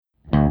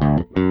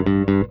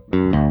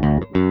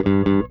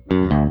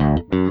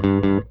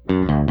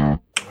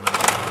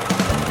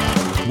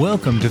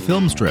Welcome to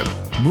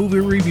Filmstrip, movie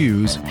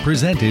reviews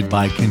presented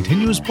by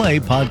Continuous Play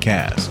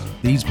Podcast.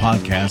 These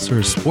podcasts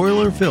are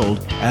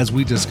spoiler-filled as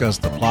we discuss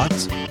the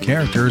plots,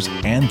 characters,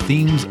 and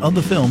themes of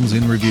the films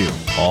in review.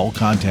 All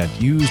content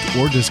used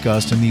or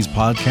discussed in these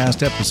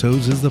podcast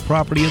episodes is the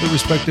property of the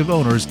respective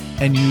owners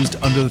and used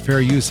under the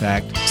Fair Use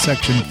Act,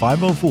 Section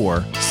 504,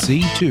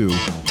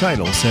 C2,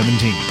 Title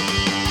 17.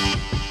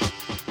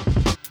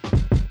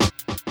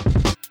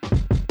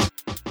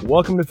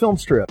 Welcome to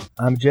Filmstrip.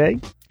 I'm Jay.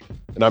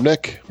 And I'm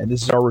Nick. And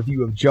this is our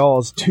review of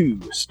Jaws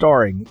 2,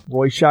 starring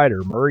Roy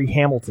Scheider, Murray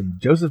Hamilton,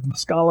 Joseph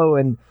Mascalo,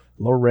 and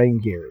Lorraine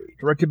Gary.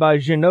 Directed by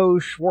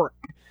Jeannot Szwarc.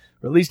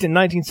 Released in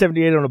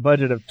 1978 on a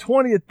budget of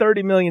 $20 to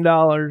 $30 million,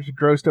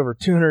 grossed over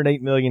 $208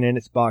 million in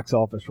its box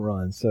office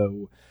run.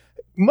 So,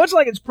 much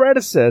like its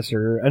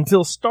predecessor,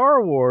 until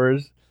Star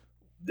Wars,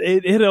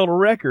 it held a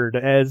record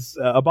as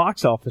a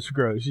box office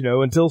gross. You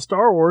know, until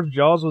Star Wars,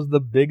 Jaws was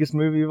the biggest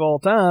movie of all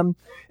time.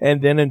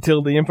 And then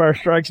until The Empire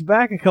Strikes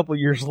Back a couple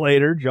years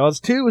later, Jaws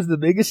 2 was the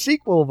biggest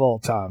sequel of all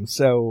time.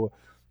 So,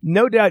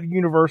 no doubt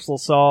Universal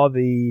saw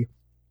the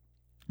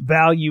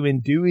value in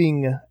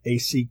doing a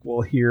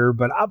sequel here.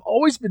 But I've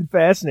always been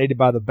fascinated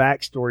by the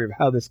backstory of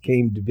how this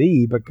came to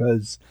be,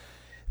 because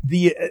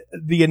the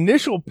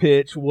initial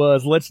pitch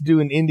was, let's do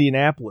an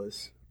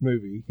Indianapolis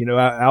movie, you know,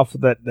 out for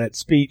that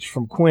speech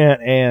from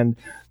Quint, and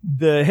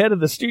the head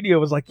of the studio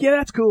was like, yeah,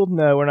 that's cool.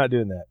 No, we're not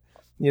doing that.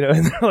 You know,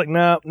 and they're like,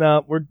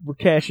 no, we're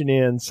cashing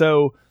in.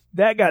 So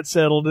that got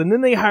settled, and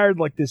then they hired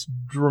like this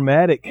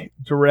dramatic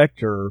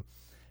director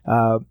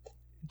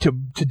to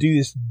do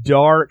this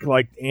dark,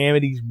 like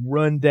Amity's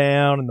run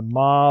down, and the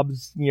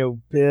mob's, you know,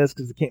 pissed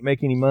because they can't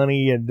make any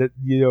money, and that,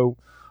 you know,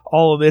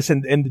 all of this,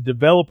 and the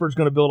developer's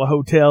going to build a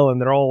hotel,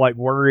 and they're all like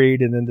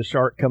worried, and then the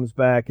shark comes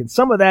back, and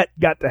some of that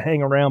got to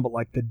hang around, but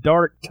like the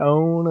dark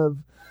tone of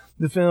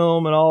the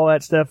film and all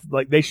that stuff,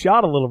 like they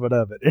shot a little bit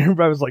of it.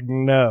 Everybody was like,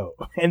 no.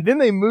 And then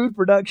they moved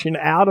production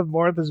out of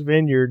Martha's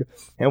Vineyard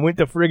and went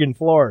to friggin'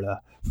 Florida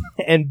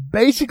and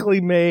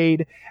basically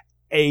made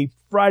a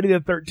Friday the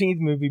 13th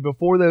movie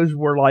before those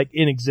were like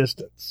in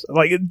existence.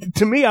 Like,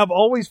 to me, I've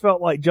always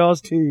felt like Jaws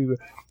 2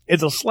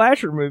 is a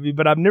slasher movie,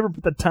 but I've never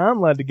put the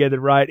timeline together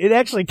right. It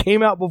actually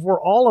came out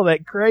before all of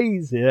that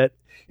craze hit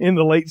in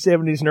the late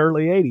 70s and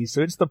early 80s.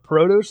 So it's the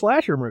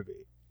proto-slasher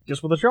movie,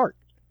 just with a shark.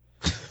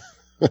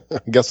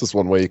 I guess that's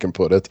one way you can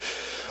put it.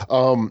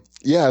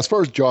 Yeah, as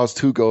far as Jaws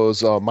 2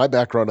 goes, my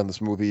background in this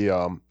movie,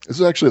 this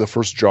is actually the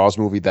first Jaws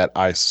movie that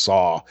I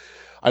saw.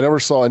 I never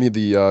saw any of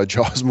the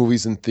Jaws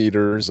movies in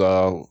theaters.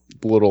 I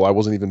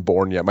wasn't even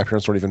born yet. My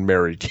parents weren't even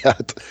married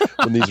yet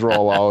when these were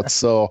all out.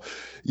 So,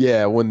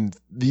 yeah, when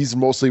these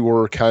mostly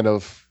were kind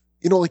of,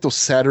 you know, like those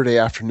Saturday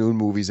afternoon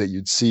movies that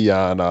you'd see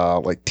on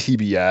like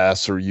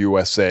TBS or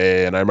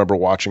USA. And I remember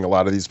watching a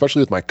lot of these,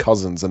 especially with my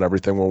cousins and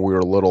everything when we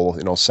were little,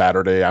 you know,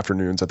 Saturday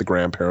afternoons at the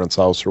grandparents'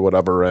 house or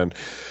whatever. And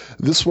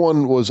this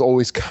one was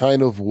always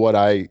kind of what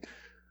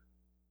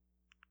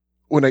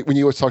when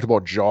you always talked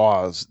about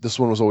Jaws, this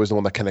one was always the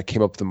one that kind of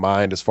came up to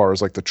mind as far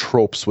as like the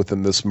tropes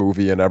within this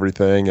movie and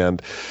everything.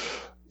 And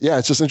yeah,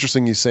 it's just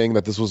interesting you saying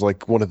that this was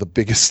like one of the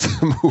biggest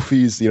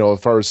movies, you know, as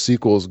far as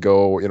sequels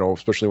go, you know,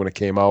 especially when it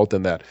came out,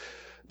 and that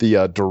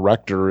the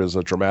director is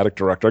a dramatic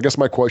director. I guess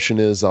my question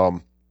is,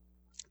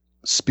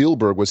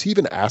 Spielberg, was he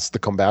even asked to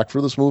come back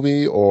for this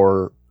movie,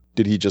 or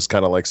did he just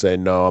kind of like say,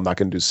 no, I'm not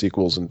going to do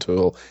sequels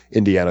until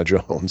Indiana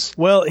Jones?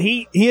 Well,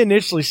 he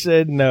initially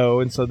said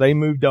no, and so they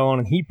moved on,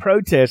 and he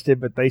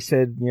protested, but they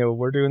said, you know,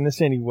 we're doing this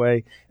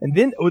anyway. And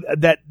then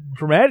that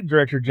dramatic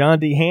director, John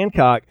D.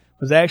 Hancock,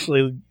 was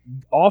actually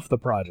off the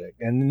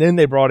project, and then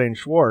they brought in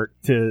Szwarc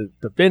to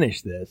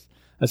finish this,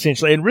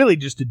 essentially, and really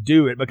just to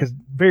do it, because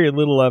very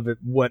little of it,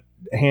 what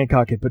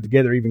Hancock had put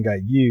together, even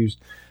got used.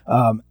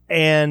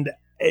 And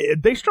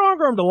they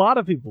strong-armed a lot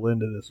of people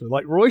into this.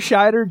 Like, Roy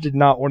Scheider did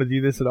not want to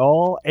do this at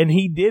all, and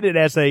he did it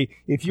as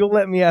if you'll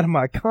let me out of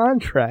my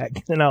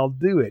contract, then I'll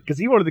do it, because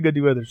he wanted to go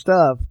do other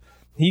stuff.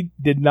 He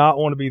did not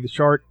want to be the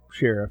shark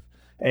sheriff.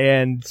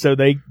 And so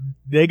they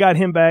got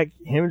him back.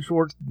 Him and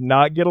Szwarc did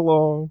not get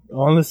along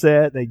on the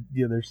set.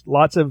 There's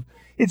lots of,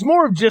 it's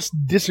more of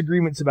just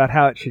disagreements about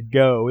how it should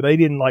go. They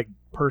didn't like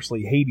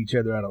personally hate each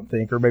other, I don't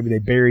think, or maybe they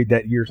buried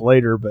that years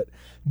later, but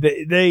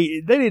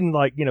they didn't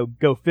like, you know,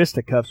 go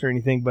fisticuffs or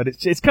anything. But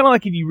it's kind of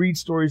like if you read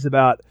stories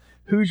about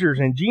Hoosiers,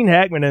 and Gene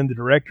Hackman and the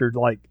director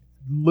like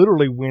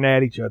literally went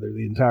at each other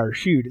the entire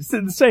shoot. It's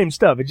the same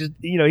stuff. It just,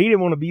 you know, he didn't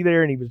want to be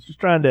there, and he was just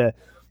trying to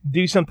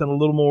do something a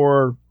little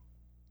more,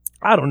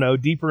 I don't know,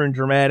 deeper and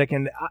dramatic.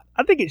 And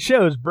I think it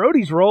shows.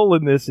 Brody's role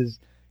in this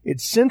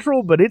it's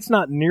central, but it's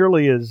not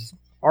nearly as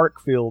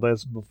arc-filled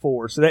as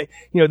before. So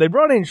they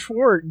brought in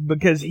Szwarc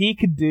because he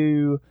could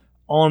do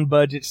on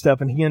budget stuff,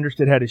 and he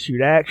understood how to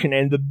shoot action.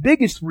 And the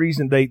biggest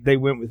reason they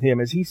went with him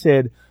is he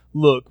said,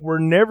 look, we're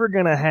never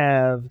going to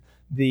have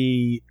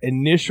the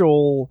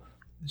initial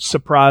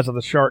surprise of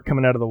the shark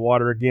coming out of the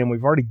water again.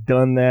 We've already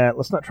done that.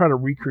 Let's not try to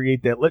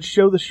recreate that. Let's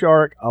show the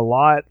shark a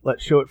lot.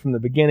 Let's show it from the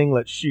beginning.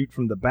 Let's shoot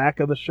from the back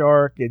of the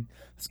shark.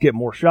 Let's get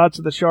more shots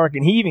of the shark.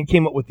 And he even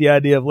came up with the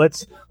idea of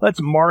let's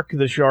mark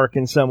the shark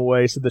in some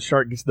way so the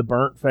shark gets the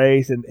burnt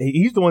face. And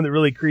he's the one that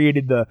really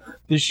created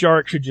this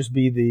shark should just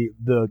be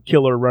the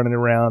killer running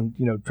around,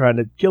 trying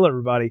to kill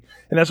everybody.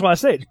 And that's why I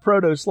say it's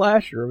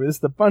proto-slasher. I mean, it's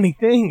the funny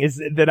thing is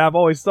that I've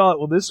always thought,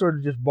 well, this sort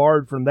of just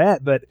borrowed from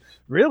that. But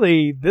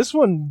really, this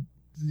one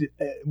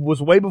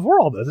was way before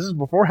all this. This is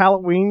before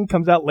Halloween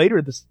comes out later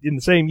in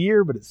the same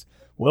year, but it's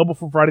well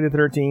before Friday the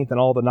 13th and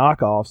all the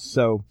knockoffs.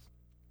 So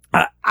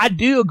I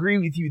do agree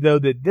with you, though,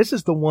 that this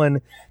is the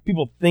one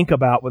people think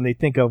about when they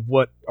think of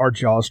what are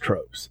Jaws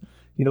tropes.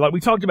 Like we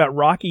talked about,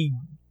 Rocky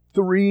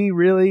 3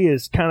 really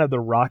is kind of the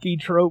Rocky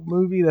trope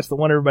movie. That's the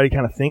one everybody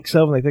kind of thinks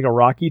of when they think of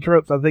Rocky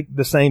tropes. I think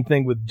the same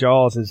thing with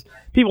Jaws is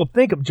people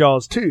think of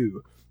Jaws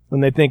 2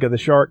 when they think of the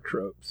shark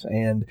tropes.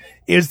 And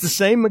it's the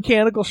same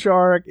mechanical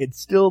shark. It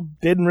still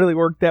didn't really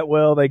work that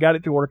well. They got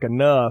it to work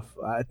enough,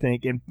 I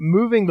think. And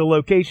moving the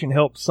location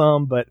helped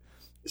some, but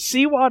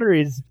seawater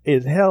is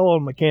hell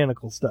on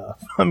mechanical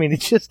stuff. I mean, it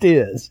just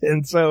is.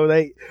 And so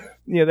they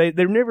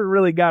never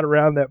really got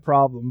around that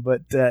problem.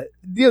 But,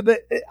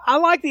 I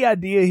like the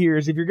idea here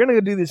is if you're going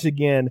to do this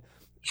again,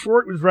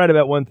 Schwartz was right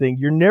about one thing.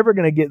 You're never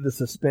going to get the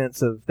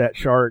suspense of that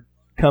shark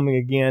coming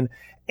again.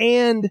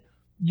 And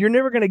you're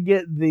never going to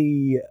get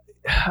the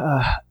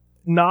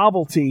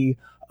novelty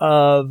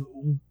of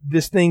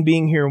this thing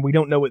being here and we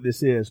don't know what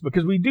this is,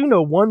 because we do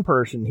know one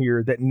person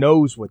here that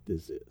knows what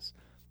this is.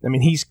 I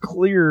mean, he's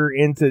clear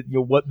into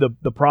what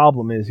the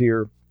problem is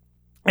here.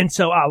 And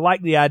so I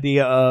like the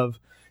idea of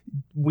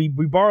we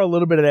borrow a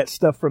little bit of that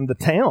stuff from the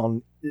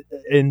town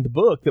in the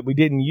book that we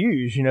didn't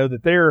use,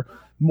 that they're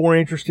more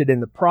interested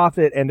in the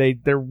profit and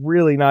they're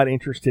really not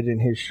interested in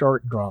his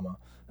shark drama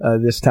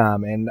this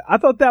time. And I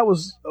thought that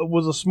was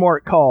a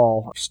smart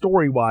call,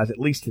 story-wise, at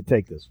least, to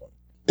take this one.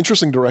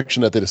 Interesting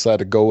direction that they decided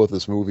to go with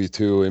this movie,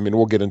 too. I mean,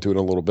 we'll get into it in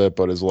a little bit,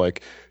 but is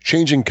like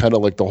changing kind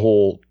of like the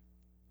whole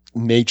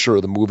nature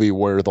of the movie,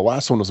 where the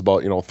last one was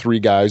about, 3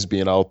 guys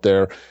being out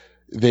there.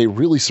 They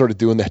really started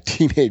doing that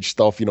teenage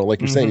stuff,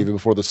 like you're saying, even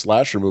before the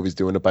slasher movies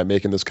doing it by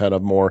making this kind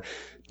of more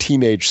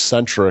teenage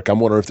centric. I'm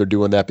wondering if they're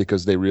doing that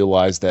because they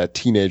realize that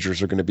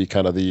teenagers are going to be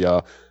kind of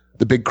the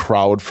big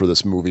crowd for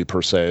this movie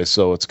per se.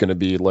 So it's going to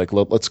be like,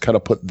 let's kind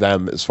of put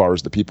them as far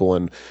as the people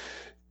in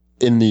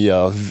the,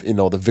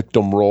 the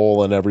victim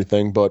role and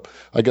everything. But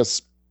I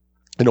guess,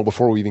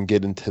 before we even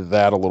get into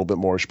that a little bit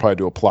more, we should probably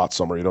do a plot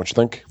summary, don't you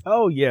think?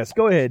 Oh, yes.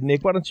 Go ahead,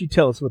 Nick. Why don't you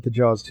tell us what the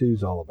Jaws 2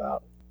 is all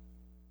about?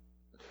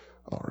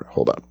 All right,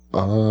 hold on.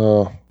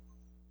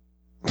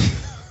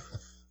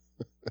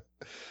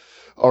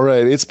 All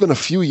right, it's been a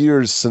few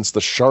years since the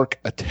shark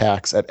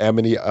attacks at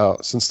Amity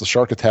Island,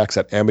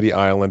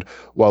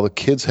 while the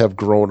kids have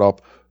grown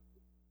up.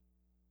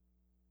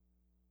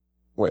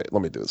 Wait,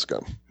 let me do this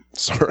again.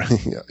 Sorry,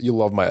 yeah, you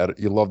love my edit.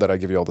 You love that I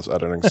give you all this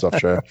editing stuff,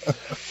 Shay.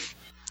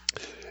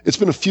 It's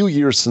been a few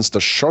years since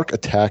the shark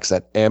attacks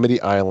at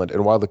Amity Island,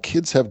 and while the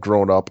kids have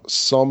grown up,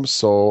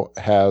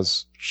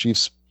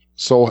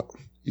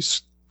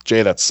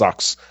 Jay, that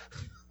sucks.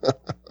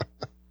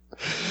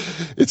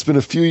 It's been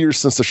a few years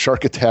since the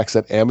shark attacks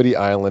at Amity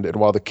Island, and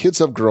while the kids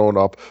have grown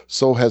up,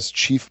 so has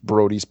Chief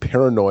Brody's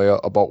paranoia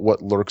about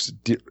what lurks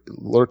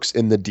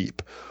in the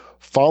deep.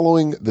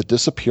 Following the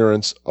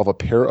disappearance of a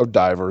pair of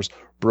divers,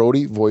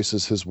 Brody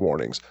voices his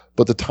warnings,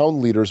 but the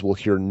town leaders will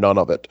hear none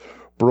of it.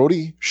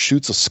 Brody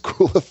shoots a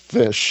school of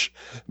fish,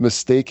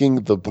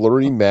 mistaking the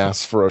blurry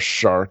mass for a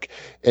shark,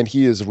 and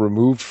he is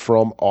removed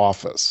from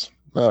office.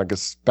 I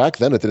guess back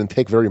then it didn't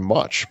take very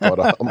much,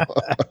 but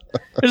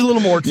there's a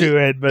little more to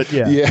it, but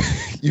yeah. Yeah,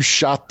 you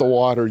shot the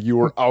water, you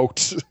were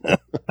out.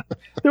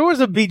 There was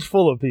a beach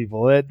full of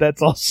people.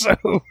 That's also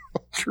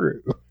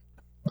true.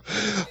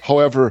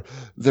 However,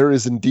 there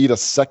is indeed a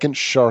second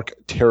shark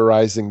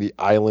terrorizing the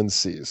island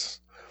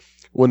seas.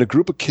 When a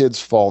group of kids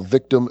fall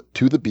victim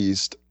to the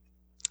beast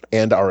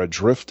and are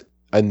adrift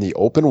in the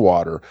open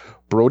water,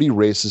 Brody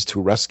races to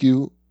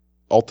rescue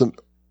to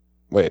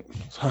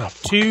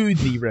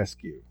the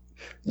rescue.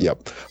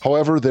 Yep.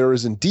 However, there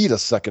is indeed a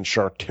second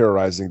shark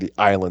terrorizing the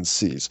island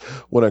seas.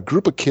 When a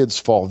group of kids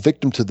fall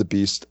victim to the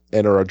beast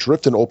and are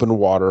adrift in open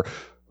water,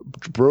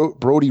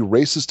 Brody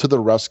races to the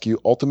rescue,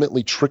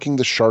 ultimately tricking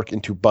the shark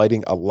into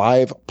biting a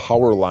live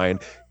power line,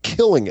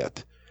 killing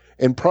it,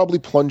 and probably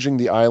plunging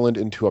the island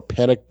into a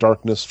panicked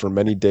darkness for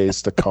many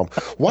days to come.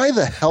 Why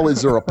the hell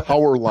is there a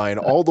power line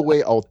all the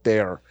way out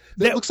there?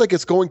 That looks like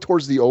it's going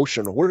towards the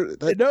ocean.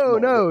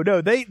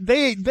 No.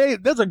 They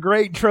that's a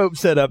great trope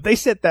setup. They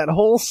set that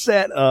whole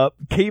set up,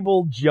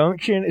 Cable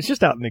Junction. It's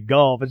just out in the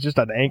Gulf. It's just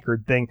an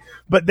anchored thing.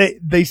 But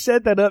they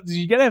set that up because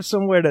you gotta have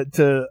somewhere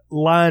to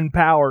line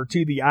power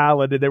to the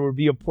island, and there would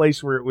be a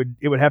place where it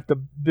would have to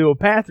do a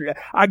path through.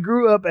 I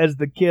grew up as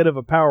the kid of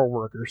a power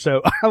worker,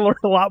 so I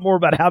learned a lot more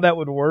about how that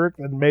would work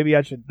shark, then maybe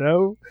I should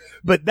know.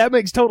 But that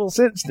makes total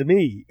sense to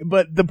me.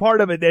 But the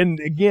part of it, and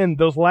again,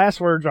 those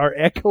last words are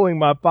echoing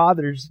my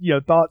father's,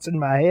 thoughts in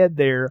my head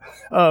there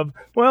of,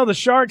 well, the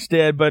shark's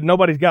dead, but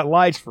nobody's got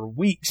lights for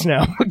weeks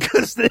now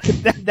because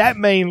that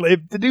main,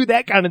 to do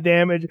that kind of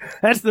damage,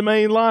 that's the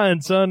main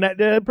line, son.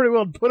 That pretty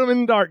well put them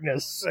in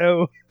darkness.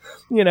 So,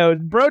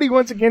 Brody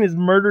once again has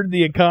murdered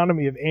the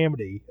economy of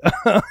Amity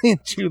in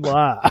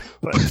July.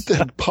 But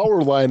that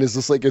power line is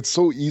just like, it's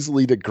so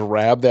easily to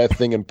grab that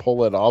thing and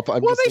pull it up.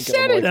 They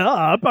set it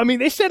up. I mean,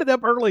 they set it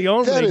up early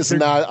on. That is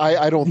not,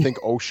 I don't think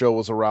OSHA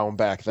was around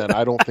back then.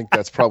 I don't think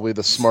that's probably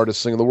the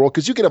smartest thing in the world,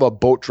 because you could have a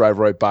boat drive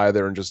right by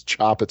there and just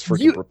chop its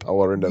freaking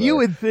propeller into there. You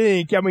would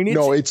think. I mean,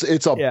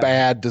 it's a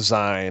bad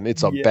design.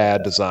 It's a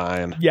bad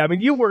design. Yeah, I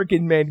mean, you work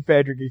in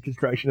manufacturing and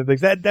construction and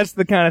things. That's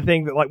the kind of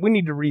thing that, like, we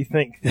need to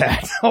rethink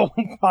that whole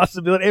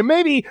possibility. And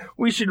maybe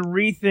we should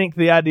rethink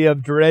the idea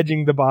of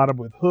dredging the bottom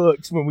with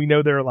hooks when we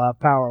know there are a lot of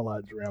power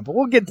lines around. But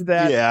we'll get to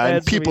that. Yeah,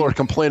 and people are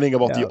complaining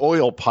about the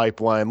oil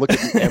pipeline. Look at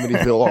the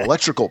Amityville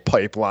electrical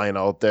pipeline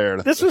out there.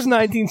 This was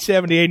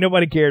 1978.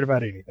 Nobody cared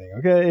about anything,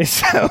 okay?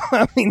 So,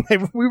 I mean,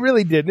 we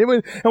really didn't.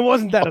 It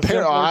wasn't that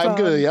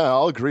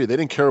I'll agree. They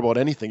didn't care about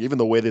anything, even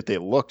the way that they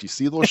looked. You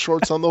see those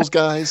shorts on those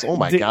guys? Oh,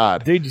 my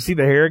God. Dude, you see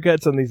the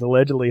haircuts on these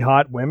allegedly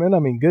hot women? I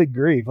mean, good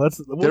grief.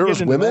 There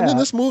was women in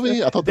this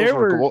movie? I thought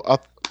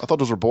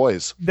those were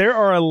boys. There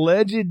are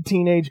alleged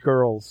teenage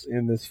girls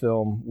in this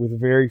film with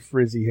very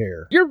frizzy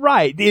hair. You're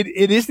right.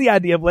 It is the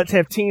idea of let's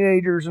have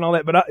teenagers and all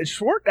that, but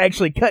Schwartz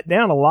actually cut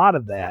down a lot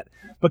of that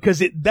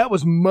because that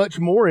was much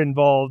more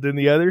involved in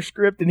the other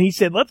script, and he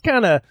said, let's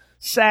kind of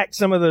sack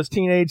some of those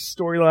teenage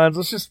storylines.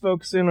 Let's just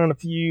focus in on a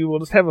few. We'll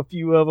just have a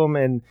few of them,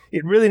 and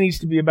it really needs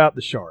to be about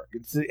the shark.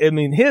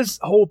 His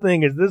whole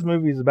thing is this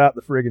movie is about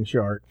the friggin'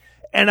 shark,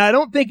 and I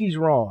don't think he's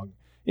wrong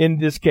in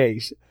this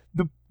case.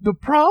 The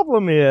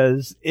problem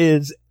is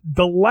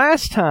the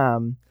last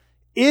time,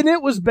 and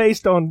it was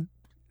based on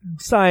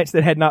science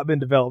that had not been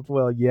developed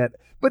well yet,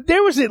 but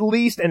there was at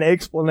least an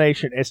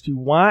explanation as to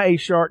why a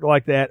shark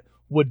like that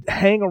would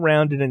hang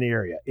around in an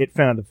area. It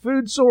found a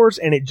food source,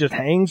 and it just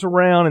hangs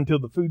around until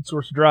the food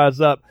source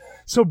dries up.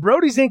 So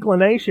Brody's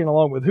inclination,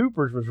 along with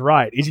Hooper's, was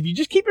right, is if you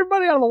just keep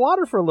everybody out of the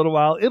water for a little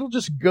while, it'll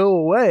just go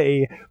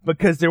away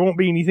because there won't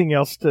be anything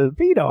else to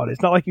feed on.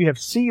 It's not like you have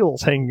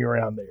seals hanging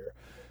around there.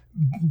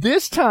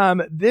 This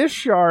time, this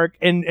shark,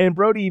 and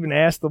Brody even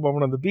asked the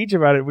woman on the beach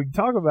about it, we can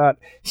talk about,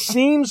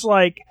 seems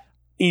like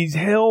he's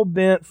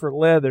hell-bent for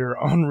leather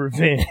on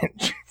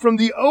revenge. From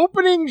the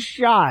opening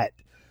shot,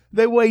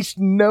 they waste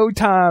no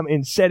time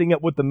in setting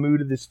up what the mood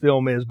of this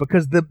film is,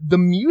 because the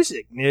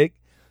music, Nick,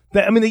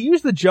 they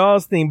use the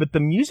Jaws theme, but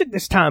the music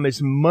this time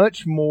is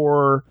much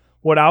more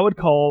what I would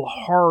call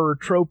horror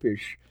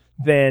tropish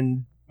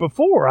than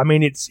before. I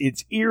mean, it's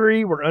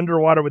eerie. We're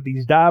underwater with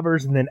these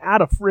divers, and then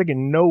out of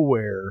friggin'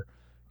 nowhere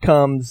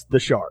comes the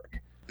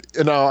shark.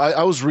 And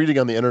I was reading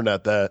on the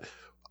internet that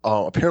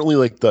apparently,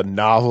 like, the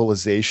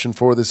novelization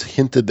for this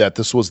hinted that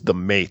this was the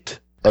mate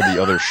of the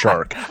other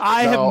shark.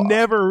 I have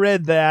never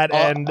read that,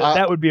 and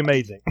that would be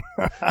amazing.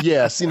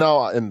 Yes, and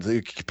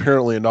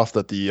apparently enough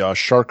that the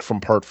shark from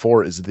part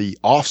 4 is the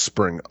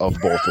offspring of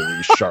both of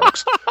these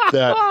sharks.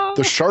 That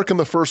the shark in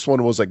the first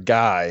one was a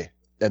guy,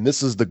 and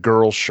this is the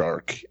girl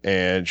shark,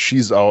 and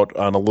she's out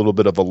on a little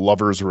bit of a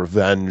lover's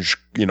revenge,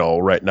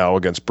 right now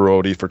against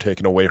Brody for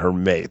taking away her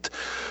mate.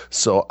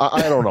 So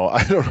I don't know.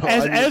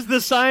 As the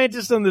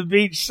scientist on the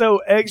beach so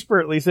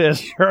expertly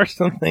says, sharks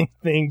don't think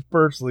things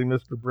personally,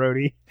 Mr.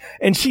 Brody,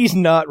 and she's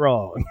not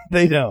wrong.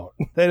 They don't.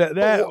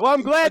 Well,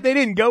 I'm glad they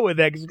didn't go with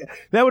that, because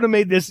that would have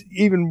made this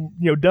even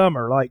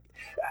dumber. Like,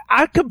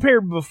 I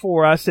compared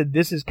before. I said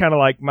this is kind of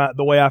like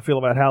the way I feel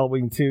about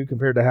Halloween 2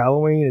 compared to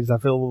Halloween is I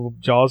feel a little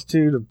Jaws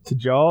 2 to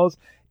Jaws.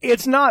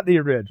 It's not the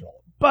original,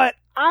 but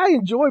I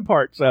enjoy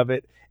parts of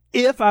it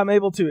if I'm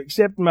able to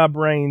accept in my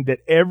brain that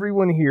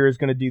everyone here is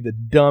going to do the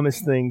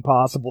dumbest thing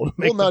possible to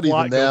make the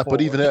plot go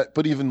forward.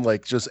 but even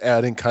like just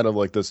adding kind of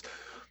like this,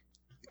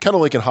 kind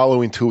of like in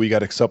Halloween 2, we got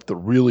to accept the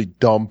really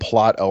dumb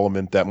plot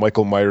element that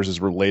Michael Myers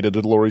is related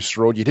to Laurie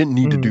Strode. You didn't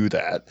need to do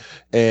that.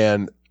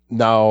 And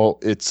now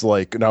it's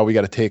like, now we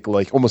got to take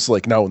like, almost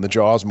like now in the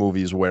Jaws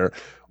movies where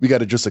we got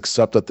to just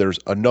accept that there's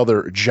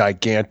another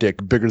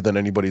gigantic, bigger than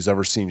anybody's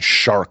ever seen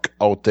shark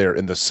out there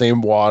in the same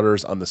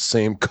waters on the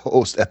same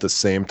coast at the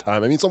same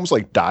time. I mean, it's almost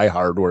like Die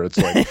Hard, where it's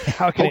like,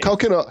 how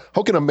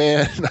can a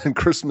man on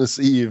Christmas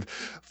Eve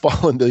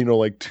fall into,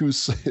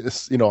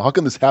 how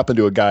can this happen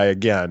to a guy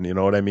again? You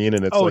know what I mean?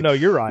 And it's no,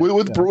 you're right.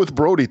 With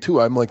Brody too,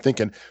 I'm like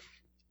thinking,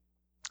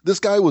 this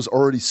guy was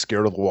already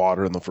scared of the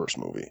water in the first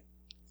movie.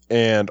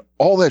 And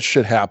all that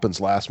shit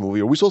happens last movie.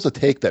 Are we supposed to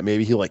take that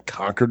maybe he like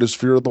conquered his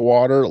fear of the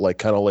water? Like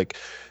kind of like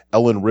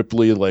Ellen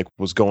Ripley like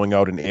was going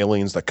out in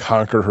Aliens to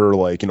conquer her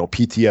like,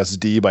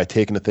 PTSD by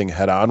taking the thing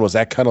head on. Was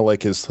that kind of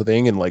like his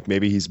thing? And like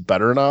maybe he's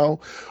better now?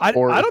 I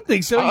don't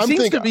think so. He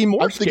seems to be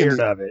more scared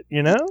of it,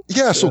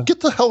 Yeah, so get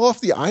the hell off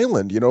the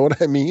island. You know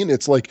what I mean?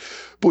 It's like,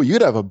 boy,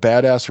 you'd have a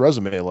badass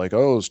resume. Like, I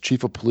was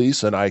chief of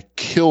police and I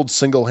killed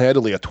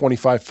single-handedly a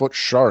 25-foot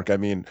shark. I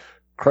mean,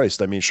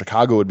 Christ, I mean,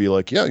 Chicago would be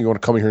like, yeah, you want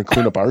to come here and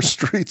clean up our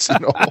streets? You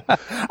know,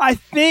 I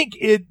think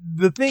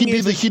the thing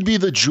he'd be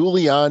the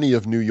Giuliani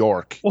of New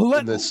York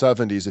in the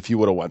 70s if he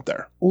would have went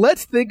there.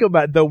 Let's think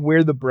about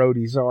where the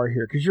Brodies are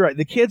here, because you're right.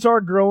 The kids are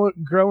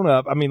grown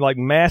up. I mean, like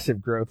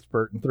massive growth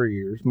spurt in 3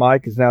 years.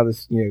 Mike is now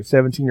this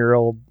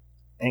 17-year-old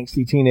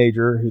angsty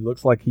teenager who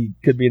looks like he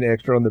could be an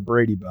extra on the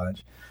Brady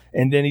Bunch.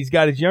 And then he's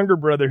got his younger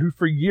brother, who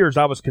for years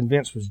I was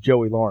convinced was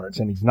Joey Lawrence,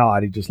 and he's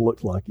not. He just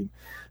looks like him.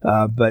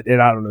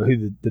 And I don't know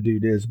who the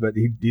dude is, but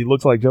he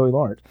looks like Joey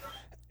Lawrence.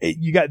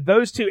 You got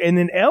those two, and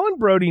then Ellen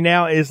Brody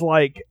now is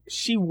like,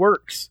 she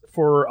works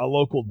for a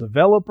local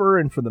developer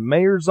and for the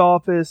mayor's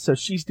office, so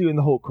she's doing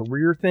the whole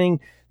career thing.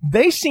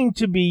 They seem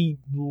to be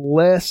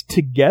less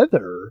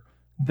together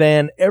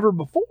than ever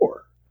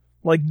before.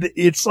 Like,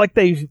 it's like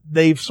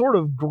they've sort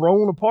of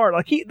grown apart.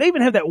 Like, they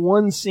even have that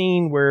one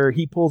scene where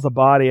he pulls a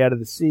body out of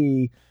the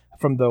sea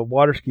from the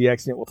water ski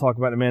accident we'll talk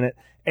about in a minute.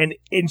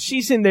 And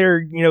she's in there,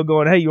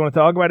 going, hey, you want to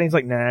talk about it? And he's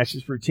like, nah, it's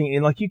just routine.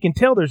 And, like, you can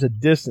tell there's a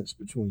distance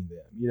between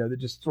them,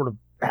 that just sort of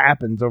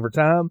happens over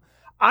time.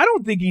 I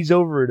don't think he's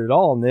over it at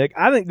all, Nick.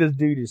 I think this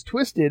dude is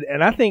twisted,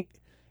 and I think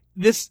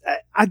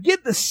I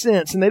get the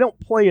sense, and they don't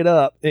play it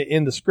up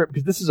in the script,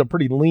 because this is a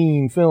pretty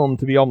lean film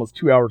to be almost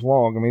 2 hours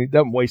long. I mean, it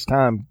doesn't waste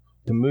time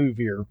to move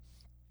here.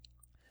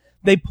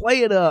 They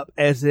play it up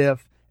as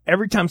if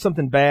every time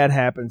something bad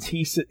happens,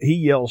 he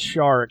yells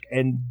shark,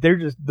 and they're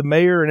just, the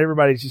mayor and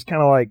everybody's just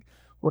kind of like,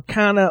 we're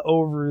kind of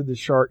over the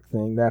shark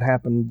thing that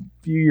happened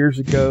a few years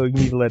ago. You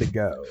need to let it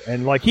go.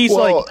 And like, he's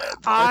I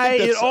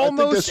think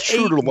that's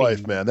true to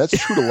life, man. That's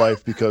true to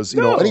life, because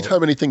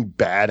anytime anything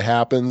bad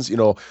happens,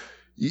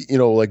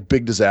 like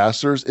big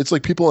disasters, it's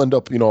like people end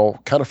up,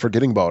 kind of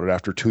forgetting about it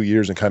after 2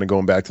 years and kind of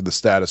going back to the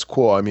status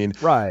quo. I mean,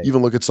 right.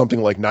 Even look at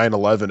something like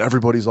 9/11.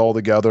 Everybody's all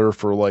together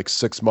for like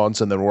 6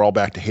 months, and then we're all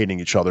back to hating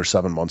each other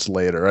 7 months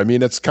later. I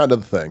mean, it's kind of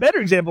the thing. Better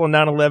example of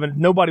 9/11,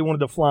 nobody wanted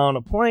to fly on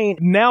a plane.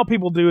 Now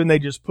people do, and they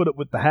just put it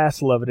with the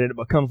hassle of it, and it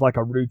becomes like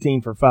a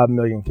routine for 5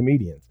 million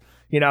comedians.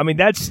 I mean,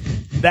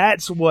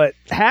 that's what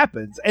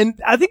happens. And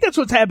I think that's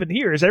what's happened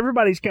here, is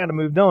everybody's kind of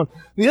moved on.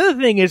 The other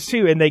thing is,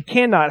 too, and they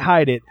cannot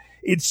hide it,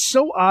 it's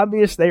so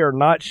obvious they are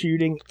not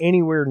shooting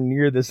anywhere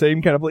near the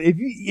same kind of place.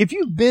 If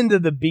you've been to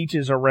the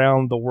beaches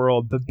around the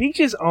world, the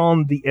beaches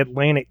on the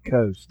Atlantic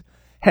coast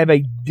have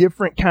a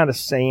different kind of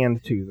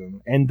sand to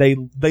them, and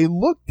they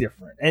look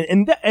different,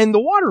 and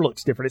the water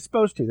looks different. It's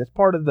supposed to. That's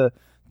part of the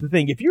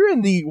thing. If you're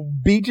in the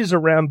beaches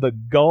around the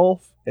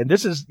Gulf, and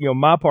this is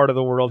my part of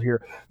the world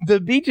here, the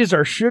beaches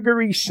are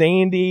sugary,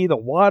 sandy, the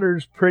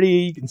water's pretty,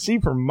 you can see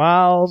for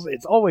miles,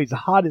 it's always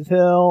hot as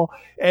hell,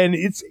 and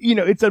it's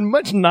it's a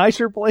much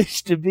nicer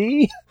place to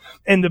be,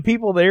 and the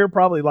people there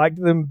probably like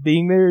them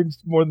being there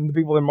more than the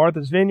people in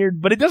Martha's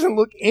Vineyard, but it doesn't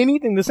look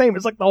anything the same.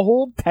 It's like the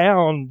whole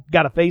town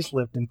got a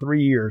facelift in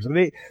 3 years, and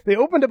they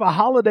opened up a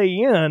Holiday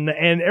Inn,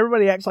 and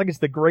everybody acts like it's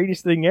the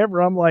greatest thing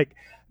ever. I'm like,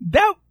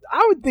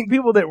 I would think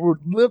people that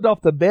lived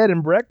off the bed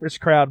and breakfast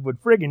crowd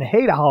would friggin'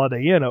 hate a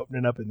Holiday Inn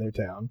opening up in their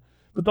town.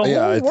 But the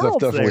whole world's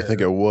definitely there.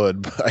 think it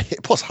would.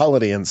 Plus,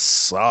 Holiday Inns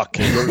suck.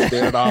 You ever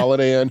stayed at a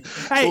Holiday Inn?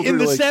 Hey, in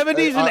the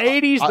 70s and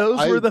 80s,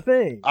 those were the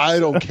thing. I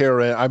don't care.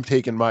 I'm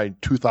taking my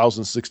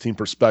 2016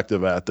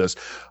 perspective at this.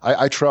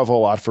 I travel a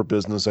lot for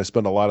business. I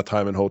spend a lot of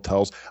time in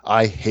hotels.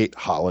 I hate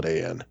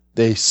Holiday Inn.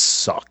 They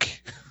suck.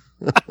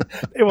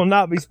 They will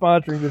not be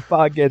sponsoring this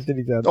podcast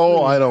anytime soon.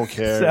 Oh, I don't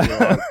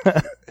care.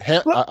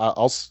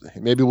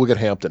 Maybe we'll get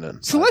Hampton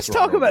in. So let's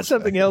talk about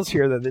something else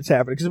here that's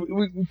happening, because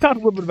we talked a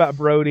little bit about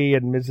Brody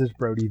and Mrs.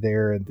 Brody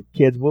there and the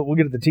kids. We'll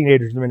get to the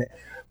teenagers in a minute.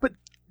 But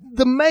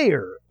the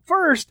mayor,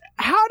 first,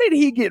 how did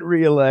he get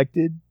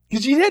reelected?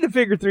 Because you had to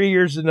figure 3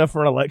 years is enough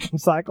for an election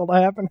cycle to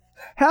happen.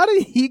 How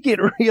did he get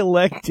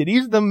reelected?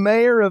 He's the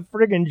mayor of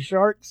friggin'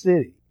 Shark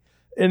City.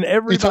 And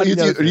everybody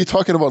knows Are you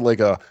talking about like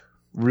a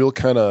real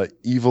kind of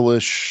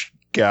evilish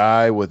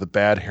guy with a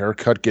bad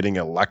haircut getting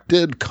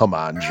elected? Come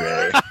on,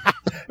 Jay.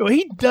 Well,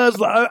 he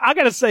does. I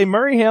got to say,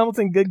 Murray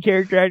Hamilton, good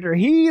character actor.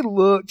 He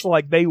looks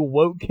like they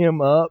woke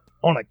him up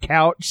on a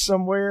couch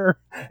somewhere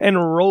and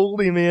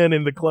rolled him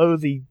in the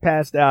clothes he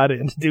passed out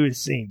in to do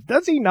his scenes.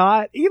 Does he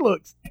not? He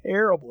looks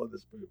terrible in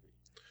this movie.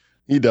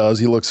 He does.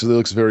 He looks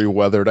very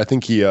weathered. I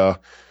think he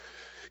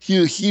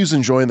was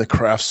enjoying the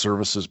craft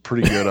services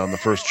pretty good on the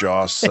first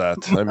Jaws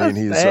set. I mean,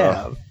 he's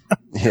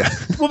yeah.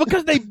 Well,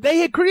 because they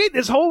had created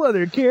this whole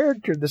other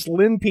character, this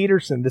Lynn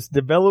Peterson, this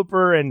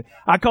developer, and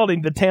I called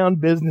him the town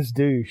business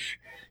douche,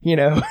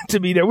 to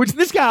be there. Which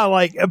this guy,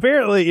 like,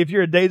 apparently, if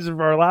you're a Days of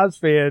Our Lives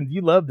fan, you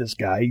love this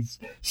guy. He's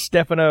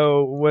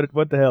Stefano,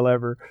 what the hell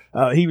ever.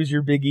 He was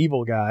your big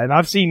evil guy, and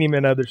I've seen him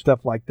in other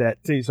stuff like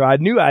that too. So I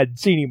knew I'd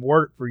seen him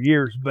work for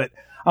years, but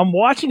I'm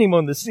watching him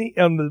on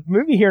the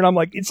movie here, and I'm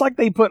like, it's like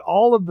they put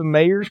all of the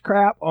mayor's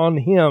crap on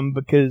him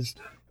because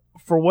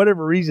for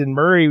whatever reason,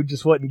 Murray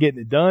just wasn't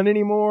getting it done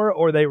anymore,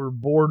 or they were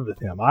bored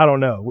with him. I don't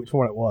know which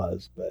one it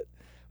was, but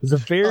It was a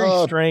very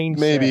strange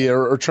maybe, set.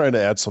 or trying to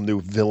add some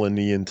new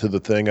villainy into the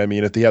thing. I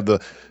mean, if they have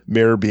the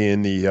mayor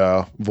being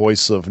the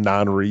voice of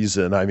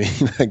non-reason, I mean,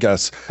 I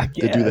guess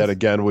to do that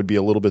again would be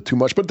a little bit too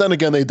much. But then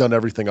again, they've done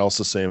everything else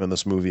the same in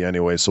this movie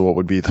anyway. So what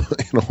would be the,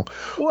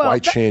 why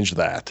change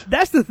that?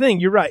 That's the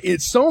thing. You're right.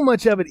 It's so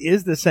much of it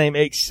is the same,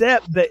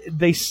 except that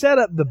they set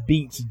up the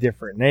beats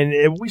different.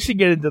 And we should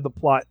get into the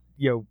plot,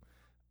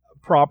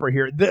 proper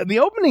here. The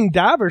opening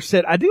diver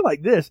said, I do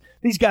like this.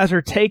 These guys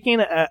are taking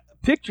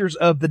pictures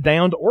of the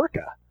downed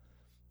orca.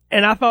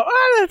 And I thought,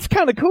 that's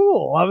kind of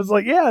cool. I was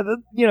like, yeah,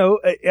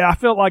 I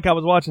felt like I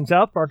was watching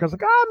South Park. I was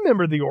like, I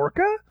remember the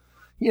orca,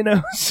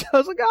 So I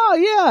was like, oh,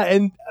 yeah.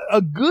 And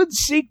a good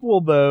sequel,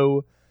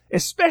 though,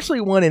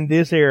 especially one in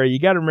this era. You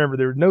got to remember,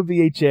 there's no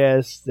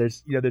VHS.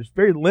 There's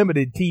very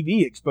limited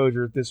TV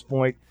exposure at this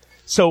point.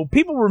 So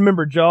people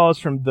remember Jaws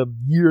from the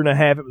year and a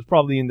half it was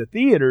probably in the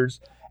theaters.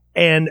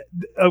 And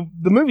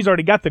the movie's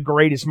already got the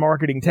greatest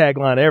marketing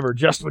tagline ever,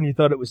 just when you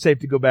thought it was safe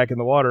to go back in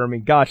the water. I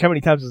mean, gosh, how many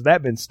times has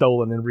that been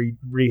stolen and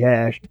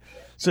rehashed?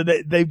 So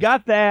they've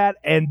got that,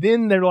 and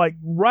then they're like,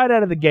 right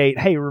out of the gate,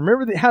 hey,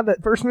 remember how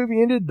that first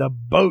movie ended? The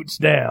boat's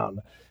down.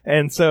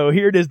 And so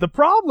here it is. The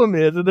problem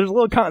is, and there's a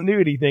little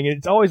continuity thing, and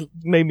it's always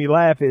made me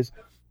laugh, is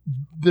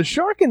the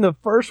shark in the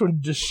first one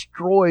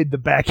destroyed the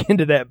back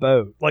end of that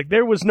boat. Like,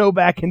 there was no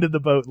back end of the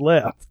boat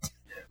left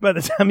by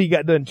the time he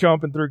got done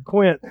chomping through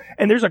Quint.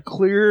 And there's a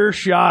clear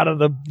shot of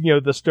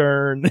the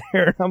stern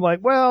there. I'm like,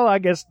 well, I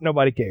guess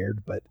nobody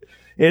cared, but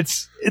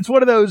it's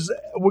one of those,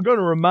 we're going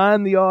to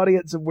remind the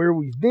audience of where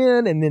we've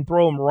been and then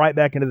throw them right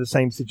back into the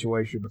same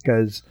situation,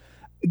 because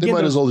they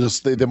might as well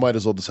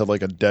just have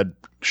like a dead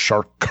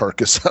shark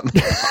carcass on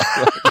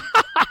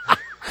the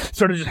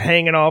sort of just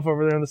hanging off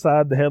over there on the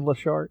side, the headless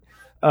shark.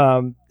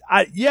 I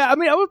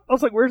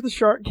was like, where's the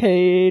shark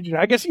cage? And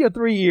I guess,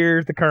 3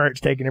 years, the current's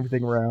taking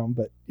everything around,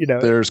 but,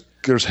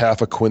 There's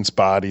half a Quint's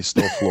body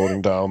still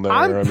floating down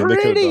there. They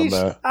could have done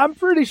that. I'm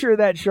pretty sure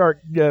that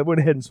shark went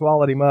ahead and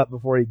swallowed him up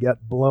before he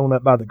got blown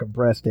up by the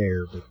compressed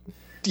air. But,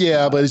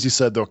 yeah, but as you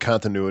said, though,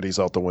 continuity's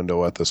out the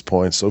window at this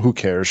point, so who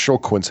cares? Show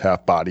Quint's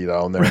half body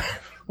down there.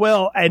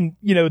 Well, and,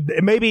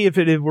 maybe if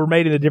it were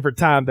made in a different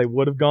time, they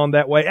would have gone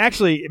that way.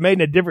 Actually, made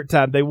in a different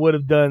time, they would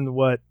have done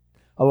what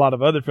a lot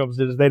of other films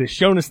did, is they'd have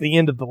shown us the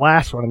end of the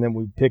last one, and then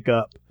we'd pick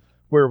up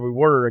where we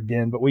were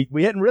again. But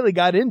we hadn't really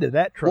got into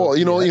that trope. Well,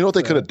 you know what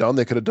they could have done?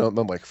 They could have done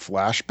them like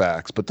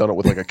flashbacks, but done it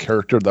with like a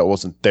character that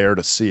wasn't there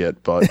to see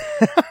it. But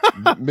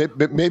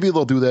maybe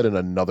they'll do that in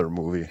another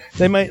movie.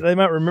 They might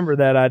remember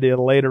that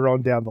idea later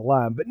on down the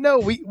line. But no,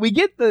 we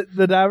get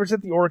the divers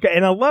at the orca,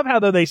 and I love how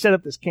though they set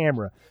up this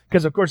camera,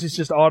 because of course it's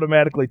just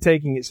automatically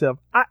taking itself.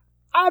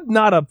 I'm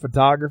not a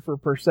photographer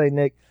per se,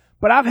 Nick,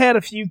 but I've had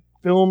a few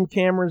film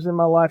cameras in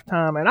my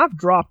lifetime, and I've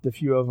dropped a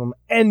few of them,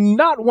 and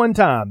not one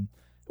time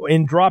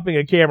in dropping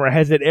a camera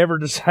has it ever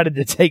decided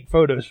to take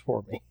photos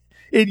for me.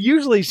 It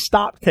usually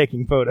stopped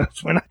taking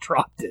photos when I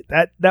dropped it.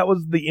 That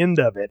was the end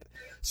of it.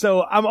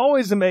 So I'm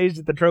always amazed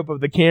at the trope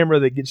of the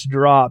camera that gets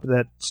dropped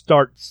that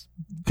starts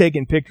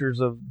taking pictures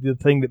of the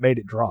thing that made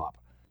it drop.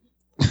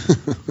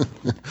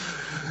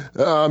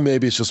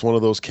 Maybe it's just one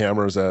of those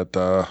cameras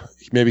that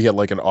maybe he had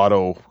like an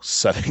auto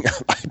setting.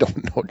 I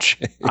don't know,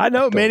 Jay. I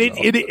know, man.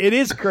 It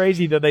is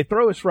crazy that they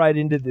throw us right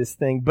into this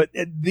thing. But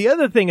the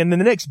other thing, and then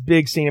the next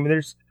big scene, I mean,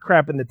 there's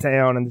crap in the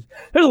town, and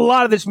there's a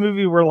lot of this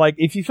movie where, like,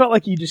 if you felt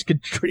like you just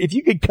if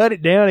you could cut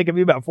it down, it could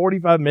be about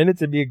 45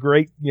 minutes. It'd be a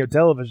great,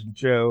 television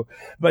show.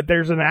 But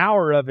there's an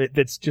hour of it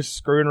that's just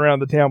screwing around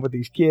the town with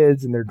these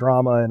kids and their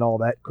drama and all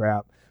that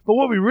crap. But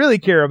what we really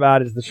care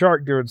about is the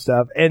shark doing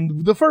stuff.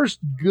 And the first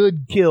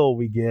good kill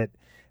we get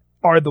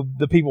are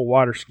the people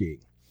water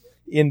skiing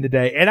in the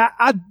day. And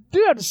I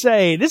do have to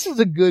say, this is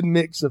a good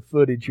mix of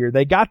footage here.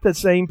 They got the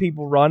same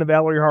people, Ron and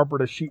Valerie Harper,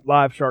 to shoot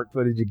live shark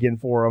footage again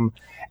for them.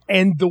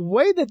 And the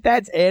way that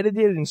that's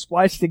edited and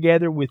spliced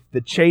together with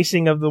the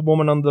chasing of the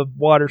woman on the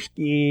water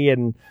ski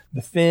and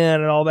the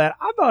fin and all that,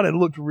 I thought it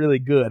looked really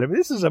good. I mean,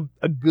 this is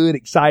a good,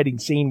 exciting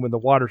scene when the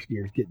water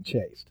skier is getting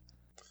chased.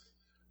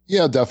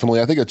 Yeah,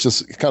 definitely. I think it's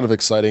just kind of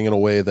exciting in a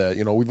way that,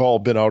 we've all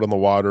been out on the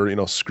water,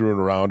 screwing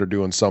around or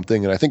doing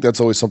something. And I think that's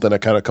always something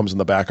that kind of comes in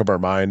the back of our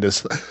mind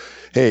is,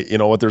 hey, you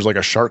know what, there's like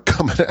a shark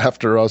coming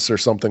after us or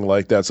something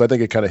like that. So I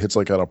think it kind of hits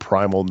like on a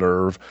primal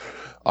nerve.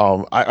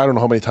 I don't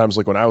know how many times,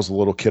 like when I was a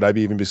little kid, I'd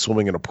even be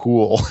swimming in a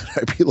pool.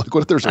 I'd be like,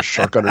 what if there's a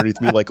shark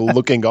underneath me, like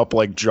looking up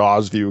like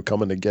Jaws view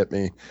coming to get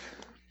me?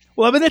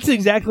 Well, I mean, that's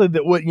exactly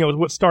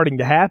what's starting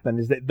to happen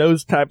is that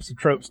those types of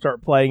tropes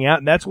start playing out.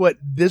 And that's what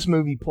this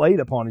movie played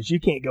upon is you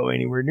can't go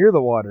anywhere near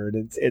the water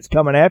and it's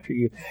coming after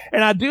you.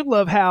 And I do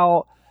love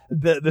how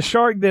the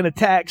shark then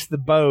attacks the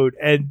boat,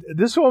 and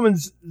this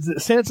woman's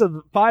sense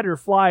of fight or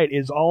flight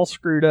is all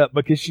screwed up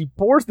because she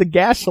pours the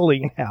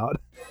gasoline out,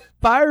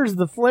 fires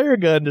the flare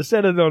gun to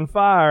set it on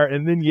fire,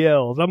 and then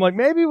yells. I'm like,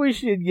 maybe we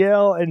should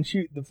yell and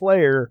shoot the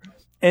flare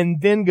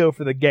and then go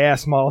for the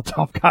gas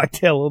Molotov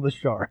cocktail of the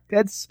shark.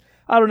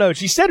 I don't know.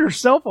 She set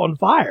herself on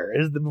fire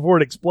before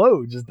it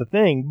explodes is the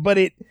thing, but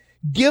it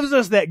gives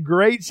us that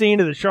great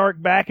scene of the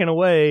shark backing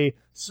away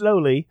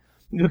slowly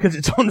because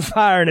it's on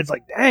fire, and it's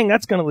like, dang,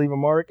 that's going to leave a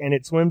mark, and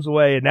it swims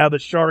away, and now the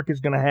shark is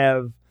going to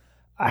have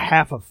a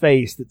half a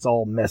face that's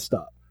all messed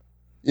up.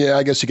 Yeah,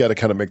 I guess you got to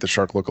kind of make the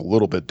shark look a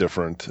little bit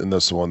different in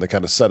this one. They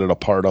kind of set it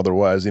apart.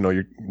 Otherwise,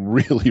 you're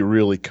really,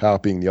 really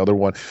copying the other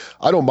one.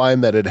 I don't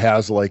mind that it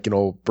has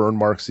burn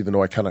marks, even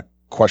though I kind of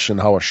question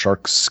how a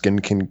shark's skin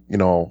can,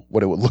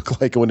 what it would look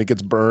like when it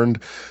gets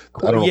burned.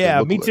 Cool. I don't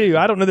know me too.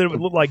 I don't know that it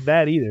would look like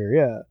that either.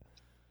 Yeah.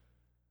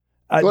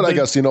 But I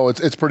guess,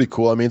 it's pretty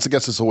cool. I mean, I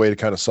guess it's a way to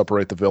kind of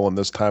separate the villain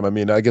this time. I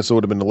mean, I guess it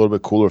would have been a little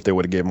bit cooler if they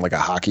would have given him like a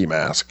hockey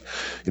mask,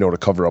 to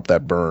cover up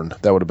that burn.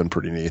 That would have been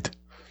pretty neat.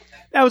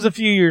 That was a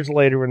few years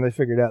later when they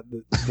figured out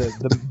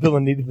the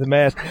villain needed the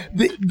mask.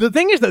 The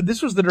thing is, though,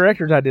 this was the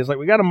director's idea. It's like,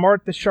 we got to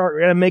mark the shark. We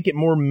got to make it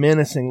more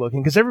menacing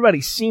looking because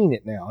everybody's seen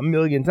it now a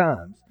million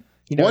times.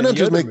 Why not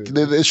just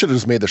they should have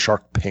just made the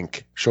shark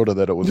pink, showed her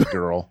that it was a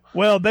girl.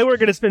 Well, they weren't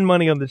going to spend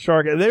money on the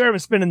shark. They were going to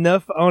spend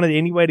enough on it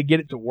anyway to get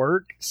it to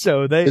work.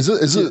 So they is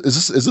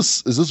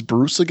this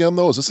Bruce again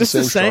though? Is this the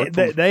same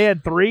shark? They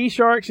had 3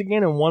 sharks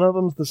again, and one of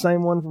them's the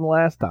same one from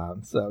last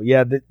time. So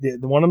yeah, the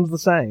one of them's the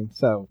same.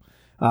 So.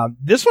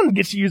 This one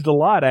gets used a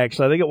lot,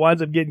 actually. I think it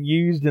winds up getting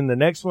used in the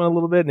next one a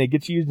little bit, and it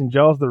gets used in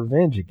Jaws the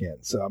Revenge again.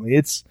 So, I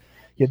mean,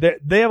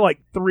 they have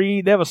like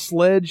 3, they have a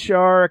sled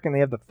shark, and they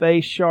have the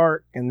face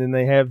shark, and then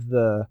they have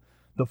the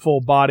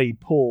full body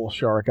pull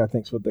shark, I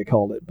think is what they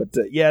called it. But,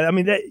 yeah, I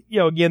mean,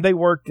 again, they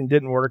worked and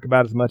didn't work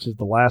about as much as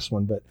the last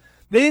one, but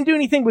they didn't do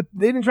anything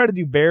they didn't try to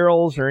do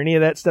barrels or any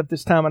of that stuff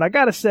this time. And I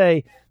got to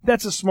say,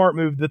 that's a smart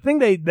move. The thing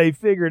they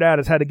figured out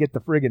is how to get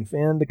the friggin'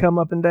 fin to come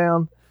up and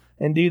down.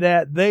 And do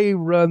that. They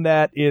run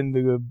that in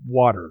the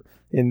water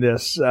in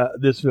this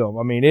film.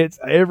 I mean, it's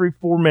every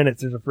 4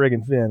 minutes there's a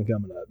friggin' fin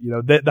coming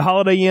up. The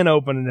Holiday Inn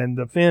opened and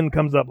the fin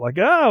comes up like,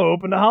 oh,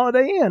 open the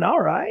Holiday Inn,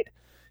 all right.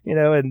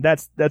 And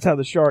that's how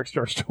the shark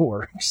starts to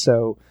work.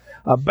 So,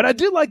 but I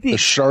do like the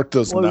shark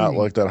does not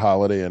like that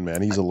Holiday Inn,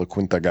 man. He's a La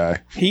Quinta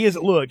guy. He is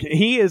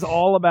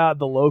all about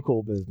the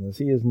local business.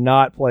 He is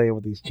not playing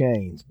with these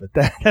chains, but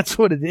that's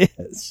what it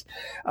is.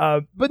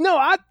 But no,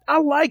 I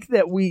like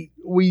that we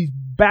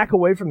back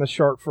away from the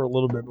shark for a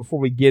little bit before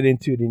we get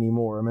into it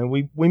anymore. I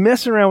mean, we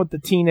mess around with the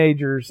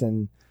teenagers,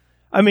 and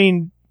I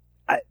mean,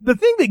 the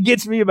thing that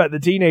gets me about the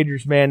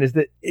teenagers, man, is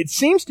that it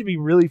seems to be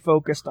really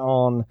focused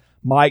on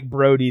Mike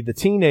Brody, the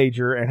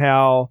teenager, and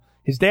how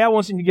his dad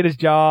wants him to get his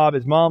job.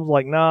 His mom's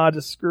like, nah,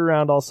 just screw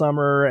around all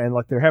summer. And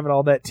like they're having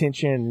all that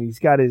tension. And he's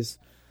got his,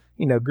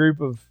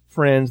 group of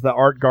friends, the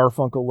Art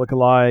Garfunkel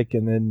lookalike.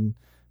 And then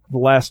the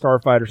Last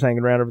Starfighter's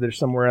hanging around over there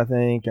somewhere, I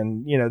think.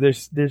 And,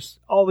 there's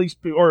all these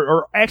people,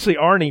 or actually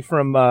Arnie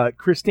from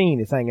Christine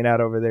is hanging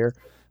out over there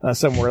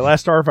somewhere.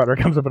 Last Starfighter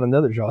comes up in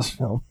another Jaws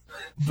film.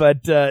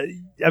 But, I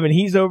mean,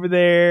 he's over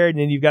there. And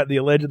then you've got the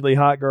allegedly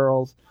hot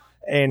girls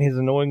and his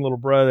annoying little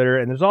brother.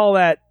 And there's all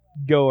that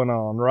going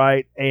on,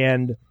 right?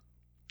 And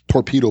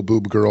torpedo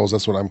boob girls,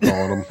 that's what I'm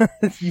calling them.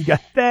 You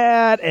got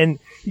that, and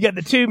you got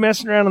the 2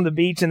 messing around on the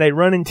beach, and they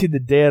run into the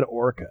dead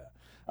orca.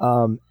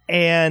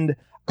 And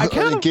I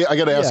got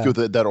to ask you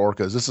that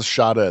orca, is this a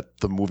shot at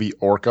the movie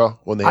Orca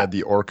when they had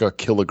the orca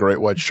kill a great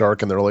white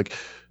shark, and they're like,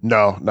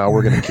 no,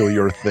 we're going to kill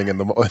your thing in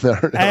the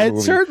movie.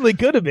 It certainly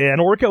could have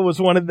been. Orca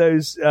was one of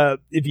those,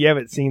 if you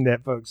haven't seen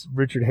that, folks,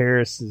 Richard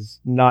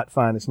Harris's not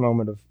finest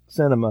moment of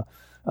cinema.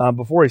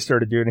 Before he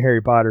started doing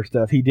Harry Potter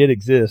stuff, he did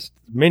exist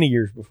many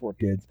years before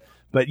kids.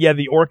 But yeah,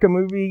 the Orca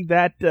movie,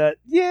 that's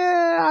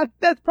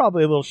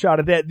probably a little shot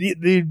at that.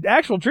 The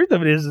actual truth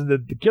of it is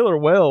that the killer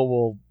whale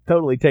will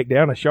totally take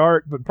down a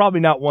shark, but probably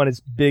not one as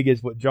big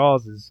as what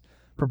Jaws is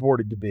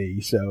purported to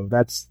be. So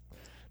that's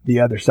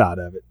the other side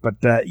of it. But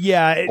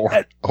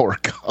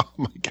Orca, oh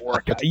my God.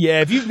 Orca.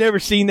 Yeah, if you've never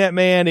seen that,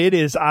 man, it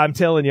is. I'm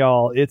telling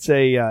y'all, it's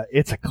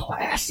a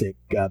classic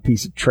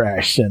piece of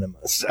trash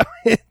cinema. So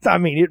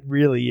it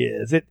really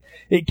is.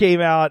 It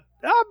came out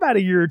about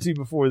a year or 2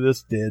 before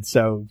this did.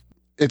 So.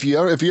 If you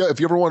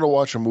ever want to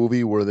watch a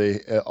movie where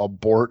they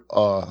abort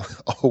a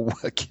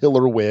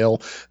killer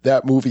whale,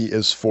 that movie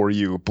is for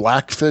you.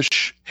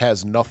 Blackfish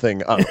has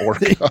nothing on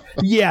Orca.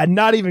 Yeah,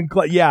 not even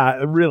yeah,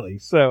 really.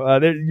 So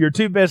your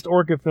 2 best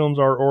Orca films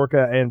are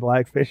Orca and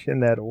Blackfish in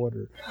that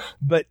order.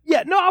 But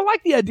yeah, no, I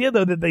like the idea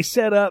though that they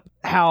set up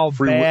how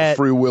bad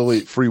Free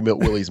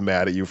Willie's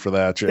mad at you for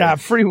that. Jay. Yeah,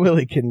 Free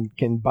Willie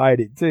can bite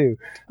it too.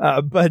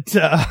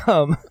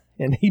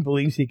 And he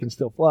believes he can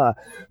still fly.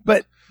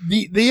 But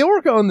the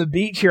orca on the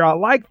beach here, I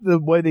like the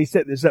way they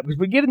set this up because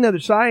we get another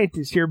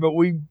scientist here, but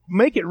we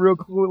make it real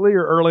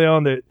clear early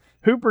on that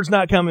Hooper's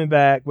not coming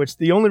back, which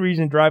the only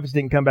reason Dreyfuss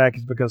didn't come back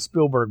is because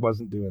Spielberg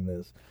wasn't doing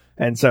this.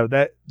 And so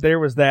there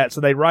was that. So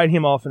they write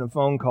him off in a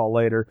phone call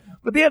later.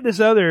 But they have this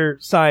other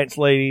science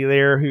lady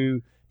there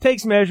who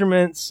takes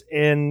measurements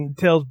and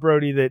tells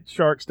Brody that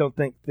sharks don't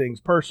think things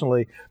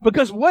personally,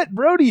 because what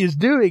Brody is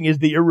doing is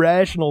the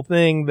irrational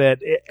thing that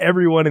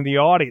everyone in the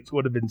audience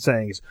would have been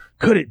saying is,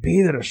 could it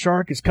be that a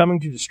shark is coming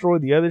to destroy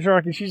the other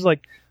shark? And she's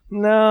like,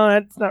 no,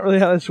 that's not really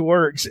how this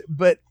works.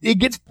 But it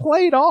gets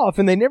played off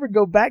and they never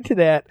go back to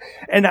that.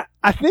 And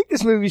I think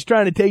this movie's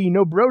trying to tell you,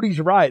 no, Brody's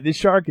right. This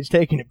shark is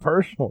taking it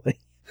personally.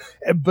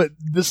 But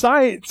the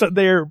science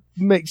there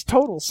makes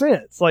total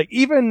sense. Like,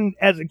 even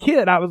as a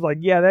kid, I was like,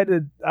 yeah,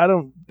 I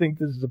don't think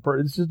this is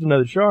it's just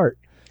another shark.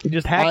 It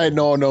just happened.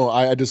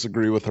 I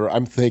disagree with her.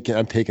 I'm taking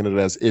it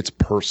as it's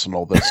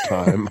personal this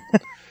time.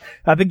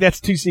 I think that's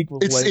 2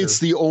 sequels later. It's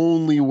the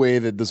only way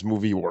that this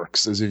movie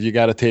works, is if you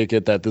got to take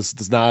it that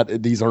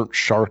these aren't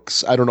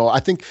sharks. I don't know. I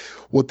think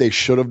what they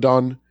should have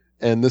done,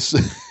 and this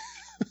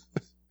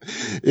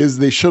is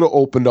they should have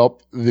opened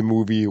up the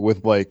movie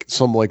with like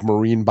some like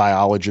marine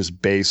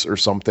biologist base or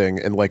something.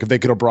 And like, if they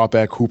could have brought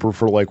back Hooper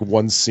for like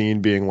one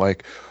scene being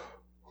like,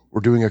 we're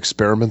doing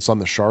experiments on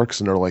the sharks,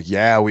 and they're like,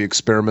 yeah, we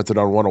experimented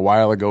on one a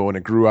while ago and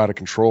it grew out of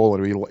control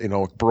and we,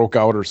 it broke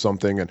out or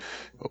something. And,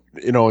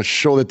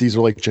 show that these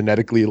are like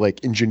genetically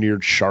like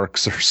engineered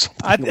sharks or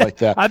something like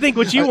that. I think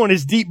what you want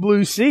is Deep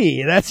Blue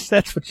Sea. That's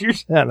what you're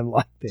sounding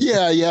like.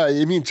 There. Yeah.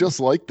 I mean, just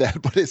like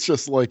that, but it's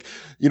just like,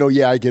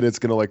 I get it's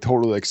going to like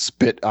totally like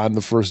spit on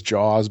the first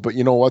Jaws, but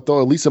you know what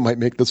though? At least it might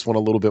make this one a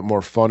little bit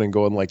more fun and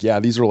going like, yeah,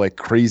 these are like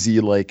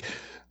crazy, like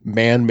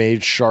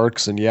man-made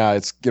sharks. And yeah,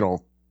 it's,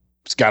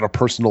 it's got a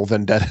personal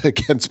vendetta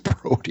against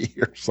Brody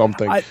or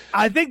something.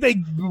 I think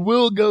they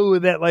will go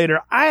with that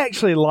later. I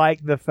actually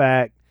like the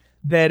fact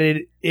that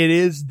it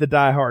is the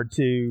Die Hard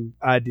 2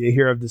 idea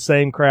here of the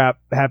same crap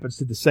happens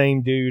to the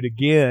same dude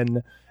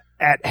again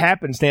at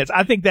happenstance.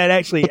 I think that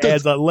actually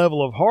adds a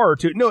level of horror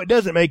to it. No, it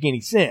doesn't make any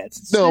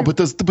sense. But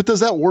does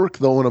that work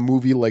though in a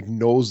movie like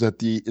knows that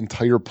the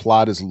entire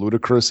plot is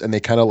ludicrous and they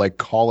kind of like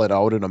call it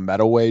out in a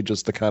meta way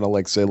just to kind of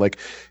like say like,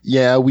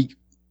 yeah, we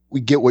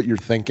get what you're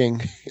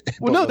thinking.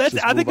 Well, no,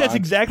 I think that's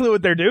exactly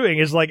what they're doing.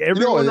 Is like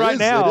everyone right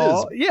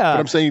now. Yeah. But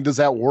I'm saying, does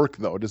that work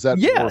though? Does that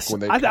work when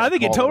they? I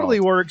think it totally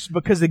works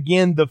because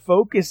again, the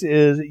focus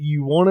is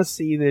you want to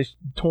see this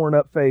torn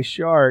up face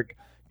shark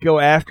go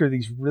after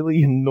these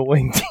really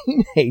annoying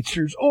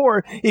teenagers,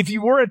 or if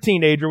you were a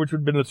teenager, which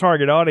would have been the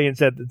target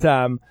audience at the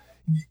time,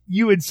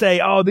 you would say,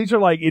 oh, these are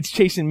like, it's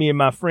chasing me and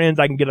my friends.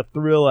 I can get a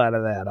thrill out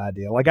of that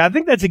idea. Like, I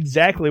think that's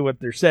exactly what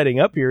they're setting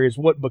up here is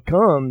what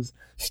becomes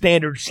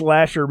standard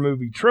slasher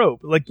movie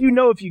trope. Like,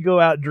 if you go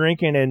out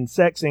drinking and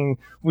sexing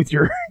with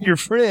your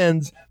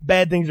friends,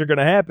 bad things are going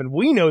to happen.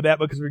 We know that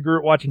because we grew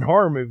up watching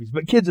horror movies,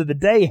 but kids of the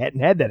day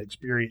hadn't had that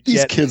experience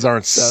yet. These kids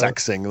aren't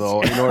sexing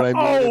though. You know what I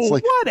mean? It's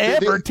like,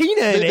 whatever.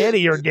 Tina and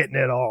Eddie are getting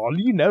it all.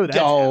 You know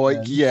that. Oh,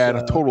 yeah, in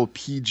a total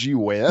PG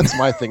way. That's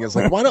my thing. Is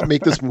like, why not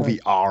make this movie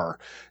R?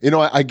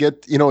 I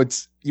get, you're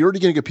already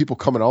going to get people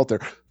coming out there.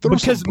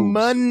 Because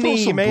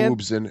money, man.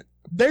 Boobs in it.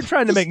 They're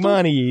trying to make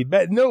money,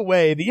 but no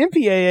way. The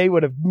MPAA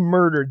would have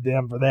murdered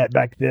them for that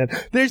back then.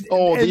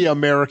 The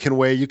American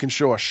way. You can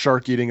show a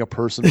shark eating a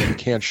person, but you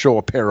can't show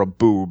a pair of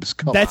boobs.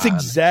 That's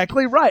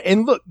exactly right.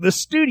 And look, the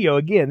studio,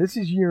 again, this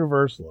is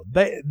Universal.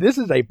 This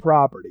is a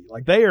property.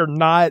 Like, they're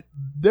not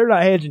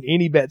hedging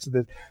any bets of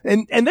this.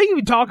 And they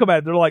even talk about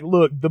it. They're like,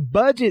 look, the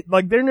budget,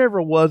 like, there never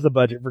was a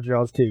budget for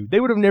Jaws 2. They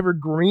would have never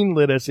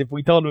greenlit us if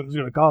we told them it was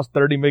going to cost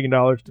 $30 million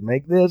to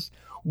make this.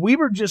 We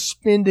were just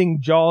spending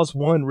Jaws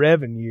 1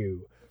 revenue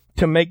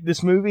to make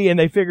this movie, and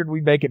they figured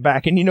we'd make it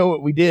back. And you know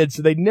what we did,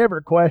 so they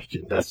never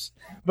questioned us.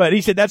 But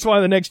he said that's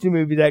why the next 2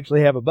 movies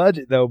actually have a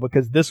budget, though,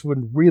 because this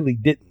one really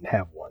didn't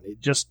have one.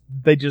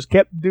 They just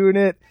kept doing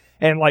it,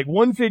 and like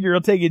one figure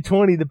will take you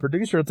 20, the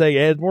producer will tell you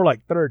it's more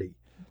like 30.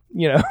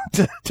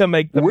 To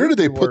make the Where do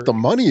they work. put the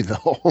money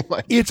though?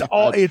 It's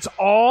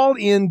all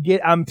in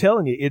I'm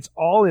telling you, it's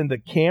all in the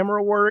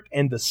camera work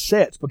and the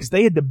sets because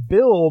they had to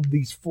build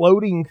these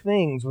floating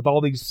things with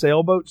all these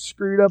sailboats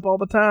screwed up all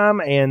the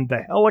time and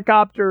the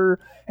helicopter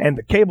and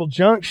the cable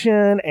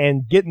junction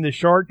and getting the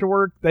shark to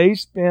work. They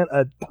spent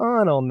a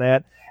ton on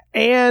that.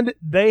 And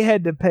they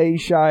had to pay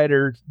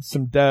Scheider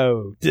some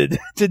dough to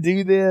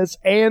do this,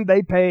 and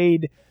they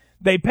paid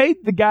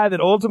the guy that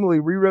ultimately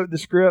rewrote the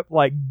script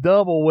like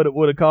double what it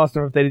would have cost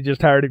them if they'd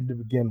just hired him to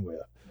begin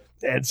with.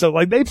 And so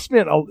like they've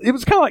spent, it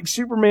was kind of like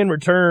Superman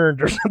Returns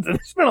or something. They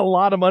spent a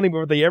lot of money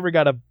before they ever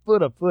got a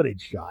foot of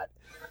footage shot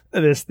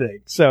of this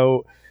thing.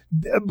 So,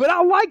 but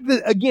I like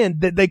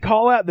that they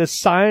call out the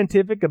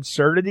scientific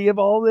absurdity of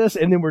all this,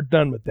 and then we're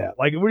done with that.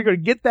 Like, we're going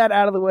to get that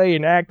out of the way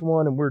in Act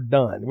 1 and we're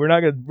done. We're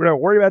not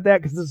worry about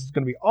that because this is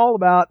going to be all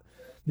about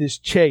this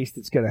chase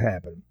that's going to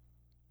happen.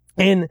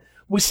 And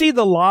we see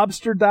the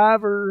lobster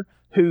diver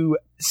who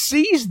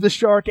sees the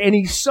shark, and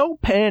he's so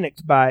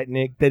panicked by it,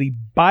 Nick, that he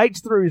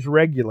bites through his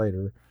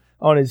regulator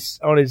on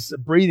his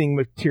breathing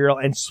material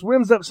and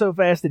swims up so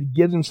fast that he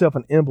gives himself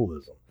an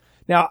embolism.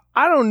 Now,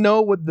 I don't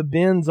know what the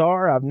bends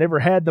are. I've never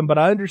had them, but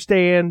I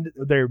understand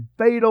they're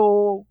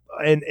fatal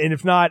and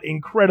if not,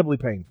 incredibly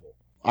painful.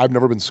 I've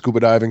never been scuba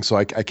diving, so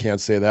I can't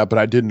say that, but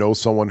I did know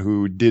someone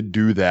who did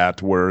do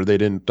that where they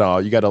didn't,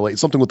 you got to like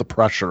something with the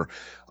pressure.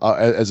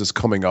 as it's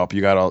coming up.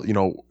 You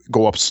gotta,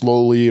 go up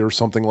slowly or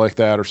something like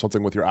that, or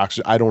something with your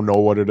oxygen. I don't know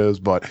what it is,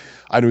 but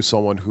I knew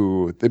someone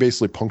who they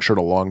basically punctured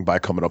a lung by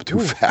coming up too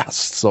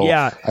fast. So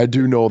yeah. I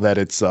do know that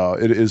it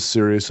is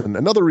serious. And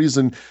another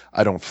reason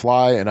I don't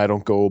fly and I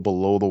don't go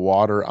below the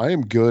water, I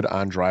am good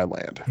on dry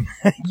land.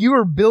 You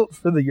were built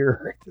for the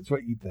earth. That's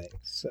what you think.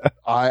 So.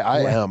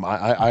 I am.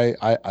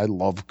 I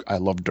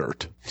love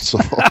dirt. So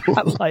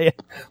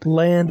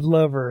land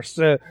lover.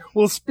 So,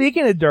 well,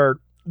 speaking of dirt,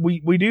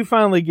 we do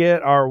finally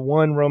get our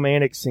one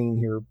romantic scene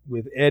here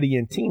with Eddie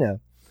and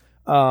Tina,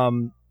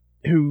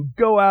 who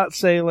go out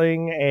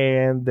sailing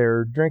and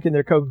they're drinking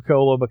their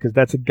Coca-Cola because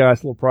that's a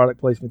nice little product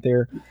placement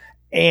there.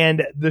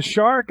 And the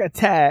shark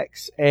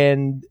attacks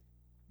and,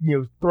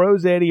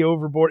 throws Eddie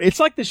overboard. It's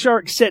like the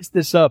shark sets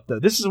this up, though.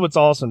 This is what's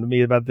awesome to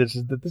me about this,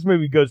 is that this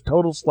movie goes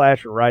total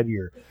slasher right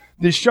here.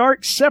 The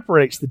shark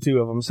separates the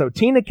two of them, so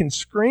Tina can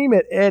scream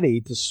at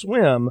Eddie to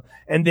swim,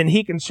 and then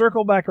he can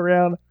circle back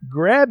around,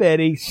 grab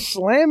Eddie,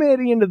 slam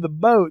Eddie into the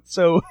boat,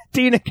 so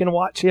Tina can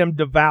watch him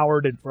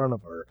devoured in front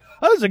of her.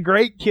 That was a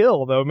great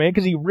kill, though, man,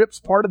 because he rips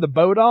part of the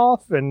boat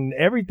off and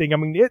everything. I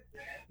mean,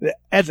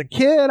 as a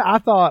kid, I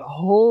thought,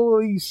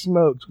 holy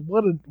smokes,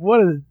 what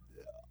a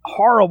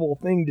horrible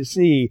thing to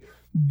see.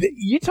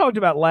 You talked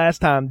about last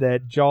time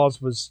that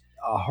Jaws was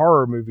a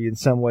horror movie in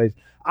some ways.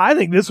 I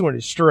think this one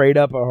is straight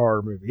up a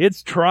horror movie.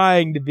 It's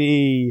trying to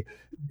be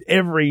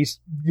every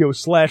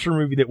slasher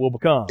movie that will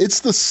become. It's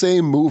the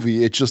same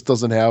movie. It just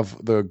doesn't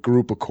have the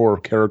group of core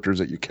characters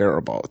that you care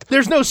about.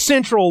 There's no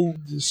central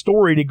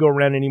story to go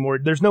around anymore.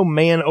 There's no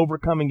man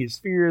overcoming his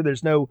fear.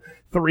 There's no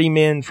three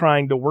men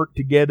trying to work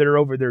together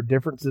over their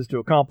differences to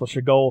accomplish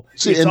a goal.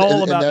 See, it's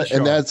all about the shark.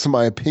 And that's, in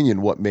my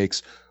opinion, what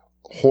makes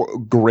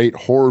great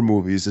horror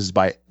movies is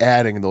by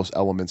adding those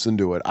elements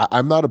into it.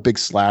 I'm not a big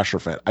slasher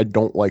fan. I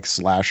don't like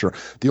slasher.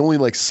 The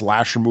only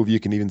slasher movie you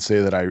can even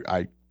say that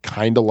I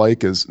kind of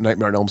like is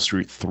Nightmare on Elm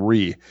Street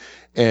 3.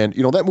 And,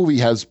 that movie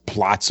has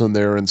plots in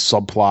there and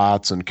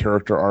subplots and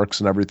character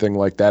arcs and everything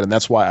like that. And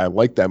that's why I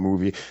like that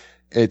movie.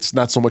 It's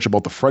not so much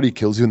about the Freddy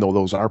kills, even though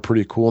those are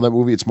pretty cool in that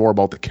movie. It's more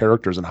about the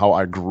characters and how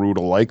I grew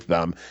to like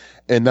them.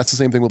 And that's the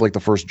same thing with the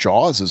first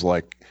Jaws is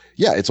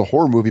yeah, it's a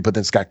horror movie, but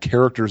then it's got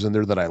characters in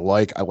there that I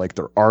like. I like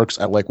their arcs.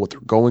 I like what they're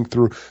going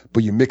through.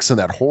 But you mix in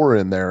that horror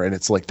in there, and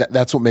it's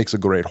that's what makes a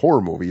great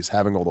horror movie, is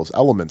having all those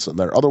elements in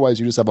there. Otherwise,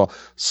 you just have a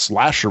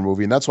slasher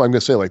movie. And that's why I'm going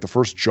to say, the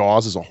first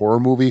Jaws is a horror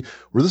movie,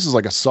 where this is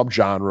a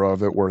subgenre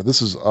of it, where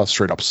this is a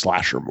straight up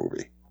slasher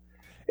movie.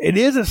 It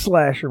is a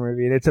slasher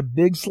movie, and it's a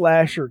big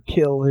slasher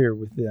kill here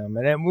with them.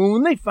 And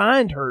when they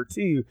find her,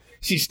 too,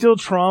 she's still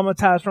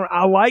traumatized from her.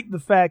 I like the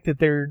fact that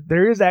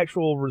there is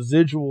actual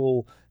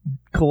residual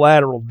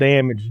collateral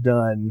damage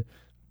done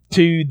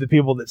to the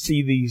people that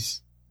see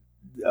these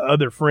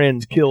other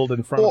friends killed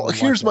in front of them. Well,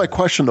 here's my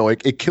question, though.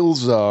 It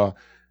kills... God,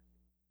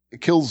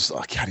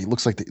 he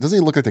looks like doesn't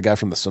he look like the guy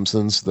from The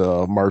Simpsons,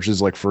 the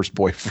Marge's first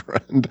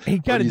boyfriend?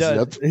 He kind of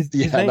does.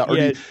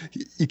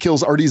 He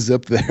kills Artie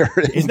Zip there.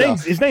 His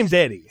name's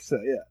Eddie. So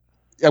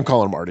yeah, I'm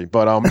calling him Artie,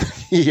 but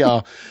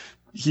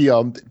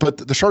but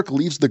the shark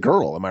leaves the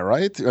girl. Am I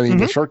right? I mean,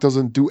 the shark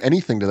doesn't do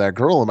anything to that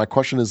girl. And my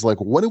question is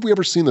when have we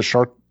ever seen the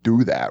shark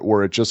do that,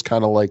 where it just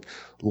kind of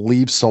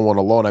leaves someone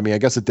alone? I mean, I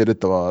guess it did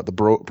it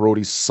the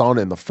Brody's son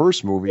in the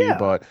first movie,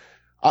 but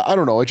I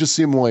don't know. It just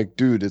seemed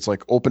dude, it's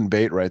open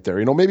bait right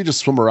there. Maybe just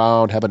swim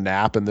around, have a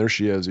nap, and there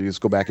she is. You just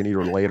go back and eat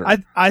her later.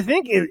 I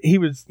think he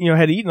was,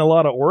 had eaten a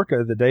lot of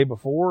orca the day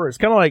before. It's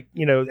kind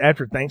of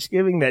after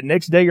Thanksgiving, that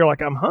next day you're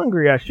I'm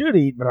hungry, I should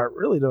eat, but I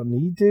really don't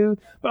need to.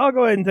 But I'll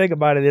go ahead and take a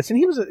bite of this. And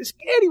Eddie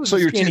was so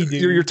a skinny dude.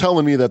 You're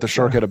telling me that the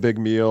shark had a big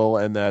meal,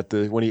 and that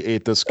when he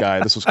ate this guy,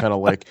 this was kind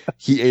of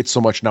he ate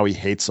so much now he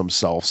hates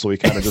himself, so he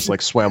kind of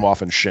just swam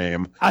off in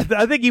shame. I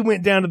think he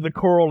went down to the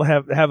coral to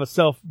have a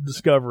self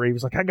discovery. He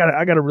was I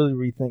got to really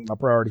rethink my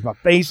priorities. My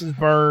face is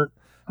burnt.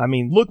 I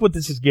mean, look what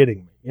this is getting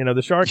me.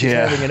 The shark is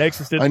having an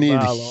existential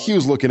dialogue. He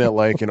was looking at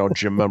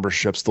gym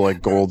memberships to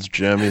Gold's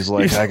Gym. He's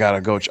I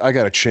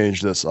gotta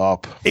change this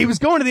up. He was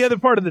going to the other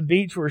part of the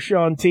beach where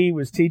Shaun T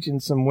was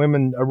teaching some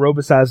women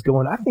aerobicize,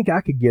 going, I think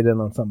I could get in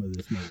on some of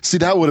this movie. See,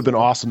 that would have been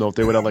awesome though, if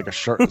they would have a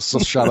shot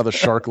of the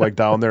shark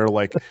down there,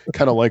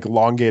 kind of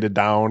elongated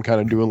down, kind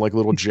of doing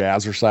little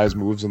jazzercise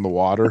moves in the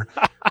water.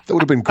 That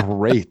would have been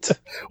great.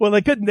 Well,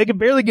 they couldn't. They could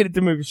barely get it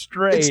to move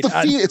straight.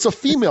 It's a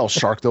female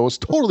shark though. It's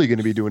totally going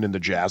to be doing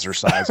into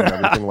jazzercise and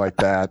everything like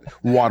that.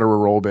 Water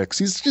aerobics.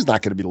 She's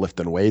not going to be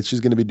lifting weights. She's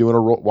going to be doing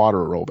water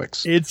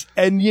aerobics.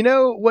 And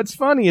what's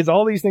funny is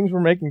all these things we're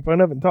making fun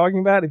of and talking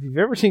about. If you've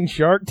ever seen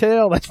Shark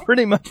Tale, that's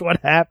pretty much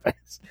what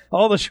happens.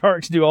 All the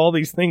sharks do all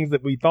these things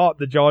that we thought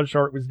the Jaws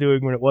shark was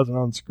doing when it wasn't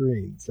on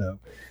screen. So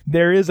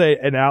there is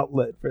an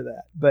outlet for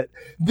that. But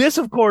this,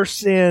 of course,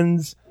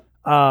 sends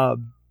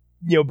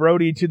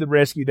Brody to the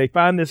rescue. They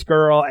find this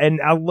girl, and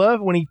I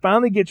love when he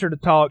finally gets her to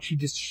talk. She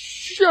just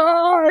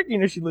shark,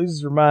 she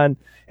loses her mind,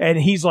 and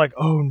he's like,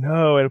 "Oh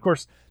no!" And of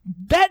course,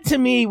 that to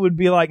me would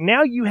be like,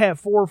 now you have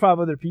 4 or 5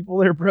 other people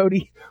there,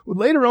 Brody.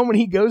 Later on, when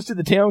he goes to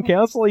the town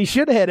council, he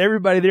should have had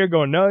everybody there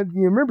going, "No,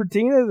 you remember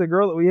Tina, the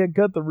girl that we had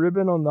cut the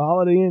ribbon on the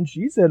Holiday Inn?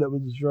 She said it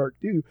was a shark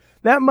too."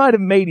 That might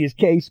have made his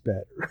case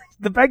better.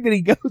 The fact that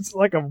he goes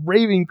like a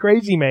raving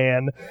crazy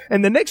man,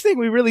 and the next thing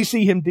we really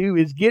see him do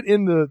is get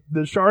in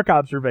the shark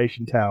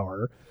observation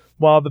tower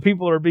while the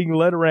people are being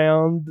led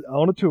around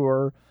on a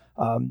tour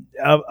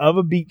of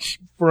a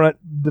beachfront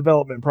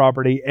development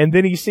property, and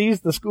then he sees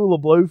the school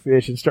of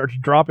blowfish and starts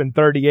dropping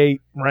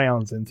 38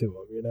 rounds into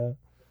them,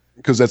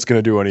 Because that's going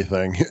to do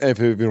anything,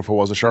 even if it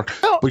was a shark.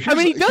 Well,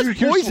 he does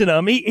poison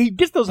them. He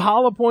gets those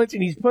hollow points,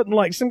 and he's putting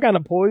like some kind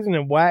of poison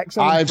and wax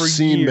on them. I've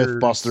seen years.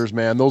 Mythbusters,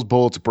 man. Those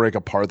bullets break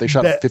apart. They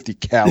shot a 50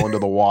 cal into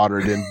the water.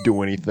 It didn't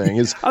do anything.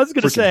 I was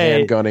going to say,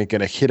 handgun ain't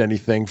going to hit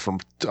anything from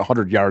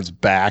 100 yards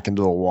back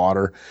into the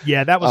water.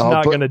 Yeah, that was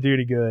not going to do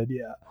any good.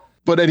 Yeah.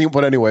 But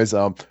anyways,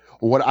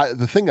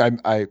 the thing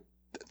I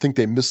think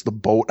they missed the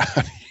boat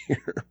on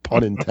here,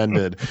 pun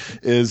intended,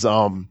 is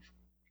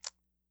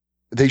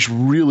they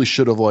really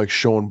should have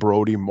shown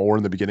Brody more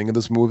in the beginning of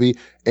this movie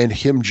and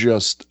him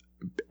just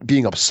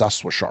being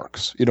obsessed with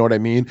sharks. You know what I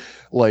mean?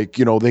 They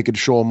could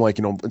show him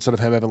instead of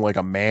him having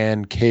a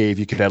man cave,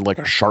 you could have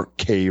a shark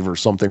cave or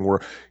something where,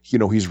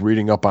 he's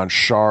reading up on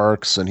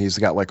sharks and he's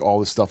got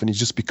all this stuff and he's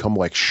just become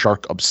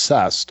shark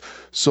obsessed.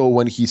 So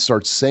when he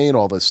starts saying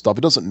all this stuff,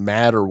 it doesn't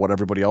matter what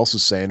everybody else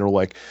is saying.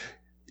 Or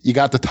you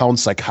got the town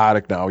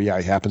psychotic now. Yeah,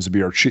 he happens to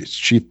be our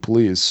chief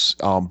police.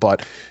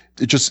 But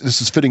this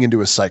is fitting into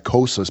his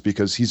psychosis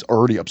because he's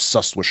already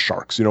obsessed with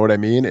sharks. You know what I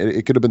mean?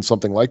 It could have been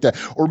something like that.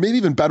 Or maybe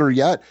even better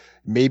yet,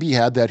 maybe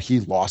he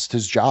lost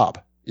his job.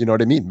 You know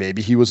what I mean?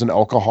 Maybe he was an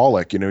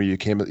alcoholic. He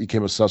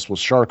became obsessed with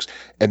sharks,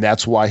 and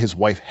that's why his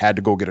wife had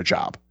to go get a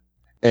job.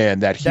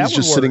 And that he's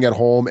just sitting at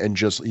home and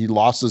he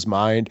lost his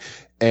mind.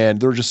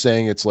 And they're just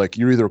saying it's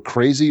you're either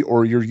crazy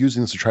or you're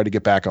using this to try to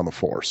get back on the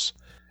force.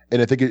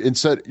 And I think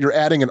instead you're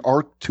adding an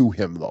arc to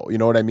him, though. You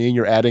know what I mean?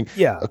 You're adding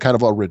a kind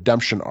of a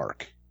redemption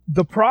arc.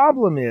 The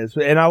problem is,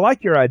 and I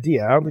like your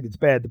idea, I don't think it's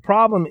bad. The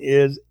problem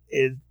is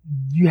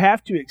you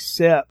have to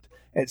accept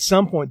at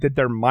some point that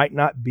there might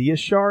not be a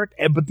shark,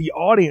 but the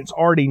audience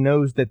already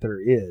knows that there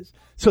is.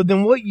 So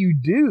then what you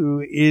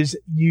do is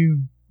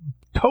you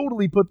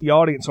totally put the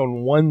audience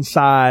on one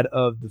side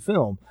of the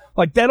film.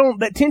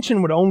 That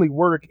tension would only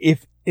work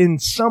if in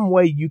some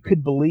way you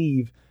could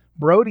believe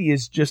Brody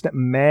is just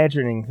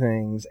imagining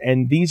things,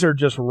 and these are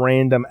just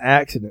random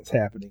accidents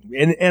happening.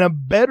 And a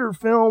better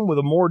film with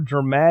a more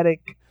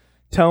dramatic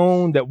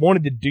tone that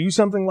wanted to do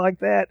something like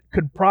that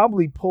could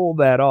probably pull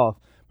that off.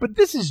 But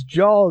this is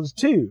Jaws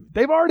 2.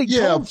 They've already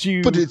told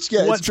you it's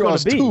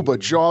Jaws 2, but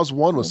Jaws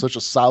 1 was such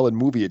a solid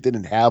movie. It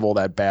didn't have all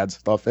that bad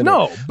stuff in it.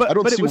 No, but I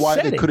don't see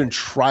why they couldn't it.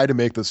 try to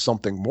make this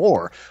something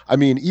more. I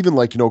mean, even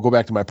go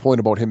back to my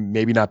point about him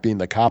maybe not being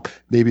the cop.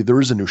 Maybe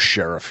there is a new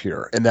sheriff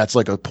here, and that's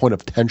a point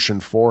of tension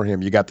for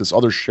him. You got this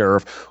other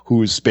sheriff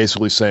who's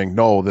basically saying,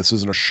 no, this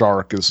isn't a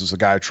shark. This is a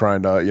guy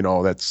trying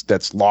to,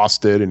 that's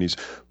lost it, and he's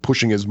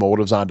pushing his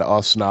motives onto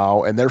us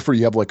now. And therefore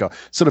you have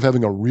instead of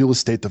having a real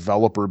estate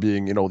developer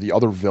being, the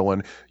other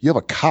villain, you have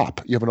a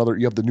cop, you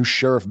have the new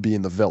sheriff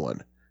being the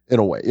villain in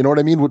a way. You know what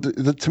I mean?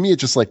 To me,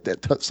 it's just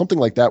that something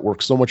like that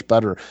works so much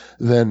better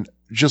than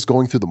just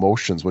going through the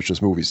motions, which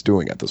this movie's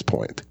doing at this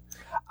point.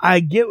 I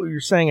get what you're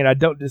saying, and I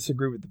don't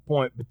disagree with the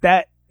point, but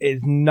that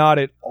is not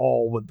at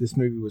all what this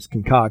movie was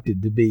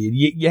concocted to be. And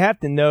you have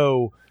to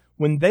know,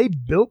 when they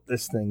built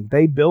this thing,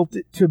 they built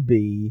it to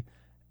be,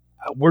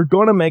 we're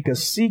going to make a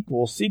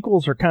sequel.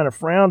 Sequels are kind of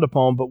frowned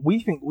upon, but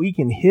we think we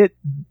can hit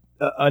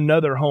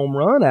another home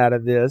run out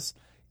of this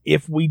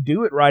if we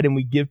do it right and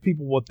we give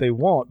people what they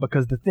want.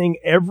 Because the thing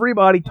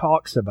everybody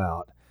talks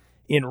about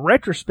in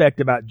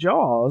retrospect about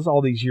Jaws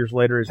all these years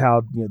later is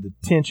how the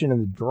tension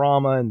and the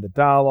drama and the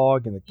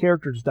dialogue and the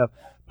characters and stuff.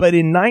 But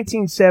in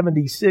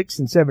 1976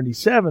 and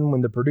 77,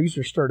 when the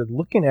producers started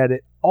looking at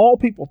it, all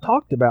people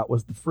talked about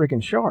was the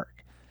freaking shark.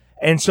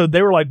 And so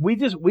they were like, we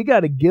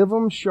got to give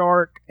them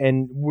shark,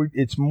 and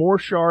it's more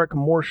shark,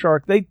 more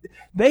shark. They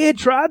had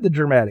tried the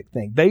dramatic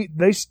thing.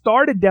 They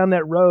started down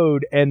that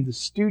road, and the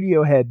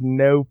studio had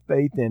no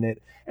faith in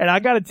it. And I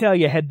got to tell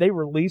you, had they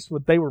released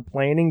what they were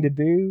planning to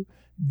do,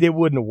 it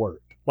wouldn't have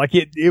worked. What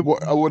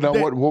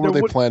were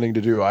they planning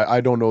to do?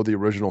 I don't know the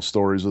original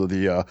stories of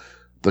the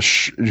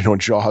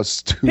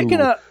Jaws 2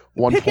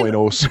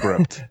 1.0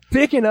 script.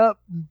 Picking up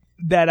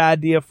that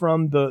idea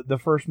from the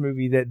first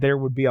movie that there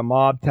would be a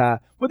mob tie.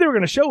 What they were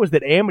going to show was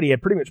that Amity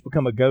had pretty much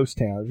become a ghost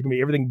town. There was going to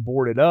be everything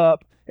boarded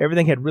up.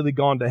 Everything had really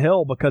gone to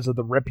hell because of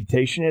the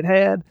reputation it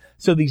had.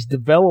 So these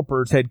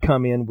developers had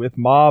come in with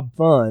mob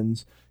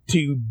funds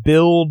to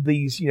build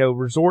these,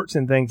 resorts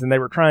and things, and they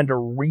were trying to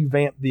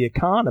revamp the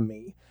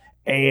economy.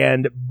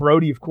 And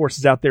Brody, of course,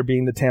 is out there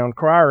being the town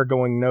crier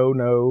going,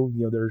 no,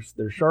 there's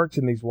sharks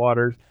in these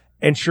waters.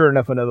 And sure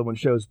enough, another one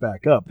shows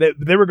back up.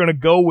 They were going to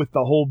go with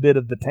the whole bit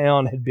of the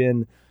town had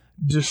been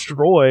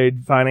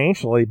destroyed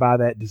financially by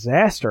that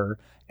disaster.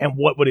 And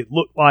what would it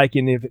look like,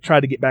 and if it tried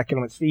to get back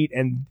on its feet?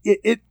 And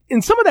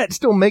and some of that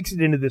still makes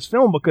it into this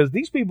film because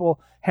these people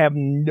have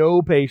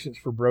no patience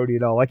for Brody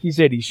at all. Like you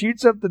said, he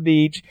shoots up the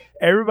beach.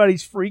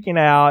 Everybody's freaking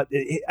out.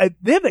 They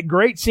have that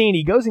great scene.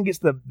 He goes and gets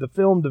the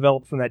film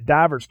developed from that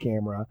diver's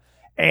camera.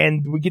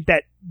 And we get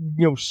that,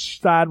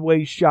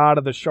 sideways shot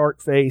of the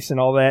shark face and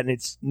all that. And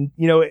it's,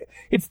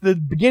 it's the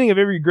beginning of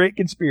every great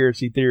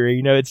conspiracy theory.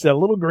 It's a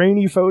little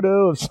grainy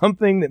photo of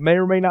something that may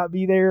or may not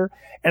be there.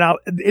 And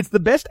it's the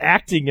best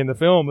acting in the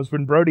film is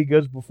when Brody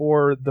goes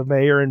before the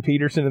mayor and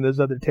Peterson and those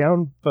other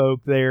town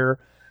folk there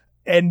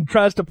and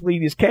tries to plead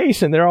his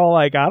case. And they're all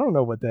like, I don't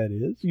know what that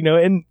is,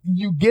 and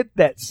you get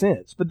that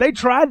sense. But they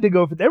tried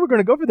to they were going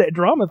to go for that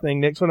drama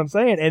thing, Nick's what I'm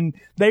saying. And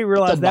they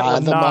realized that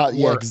would not work.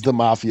 Yeah, because the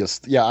mafia.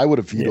 Yeah, I would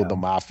have vetoed the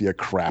mafia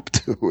crap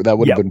too. That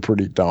would have been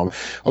pretty dumb.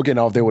 Okay,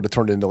 now if they would have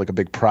turned it into like a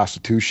big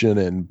prostitution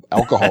and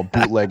alcohol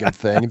bootlegging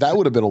thing, that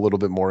would have been a little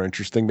bit more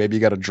interesting. Maybe you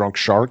got a drunk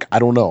shark. I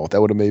don't know.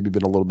 That would have maybe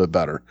been a little bit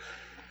better.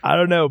 I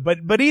don't know.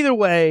 But either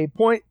way,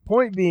 point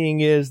being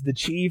is the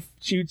chief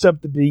shoots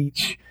up the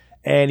beach.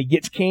 And he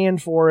gets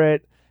canned for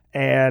it,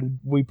 and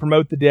we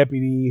promote the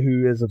deputy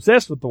who is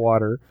obsessed with the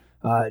water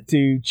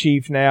to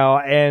chief now.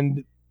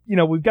 And,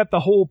 we've got the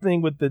whole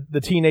thing with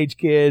the teenage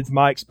kids.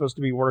 Mike's supposed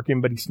to be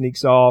working, but he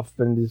sneaks off,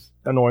 and his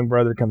annoying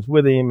brother comes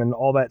with him and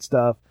all that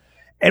stuff.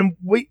 And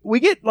we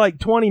get like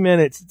 20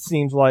 minutes, it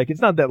seems like. It's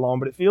not that long,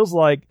 but it feels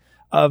like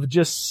of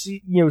just,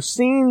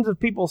 scenes of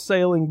people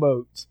sailing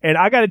boats. And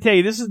I got to tell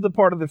you, this is the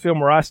part of the film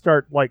where I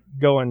start like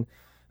going,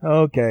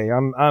 okay,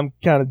 I'm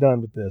kind of done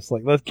with this.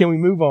 Like, can we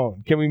move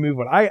on?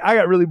 I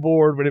got really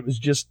bored when it was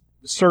just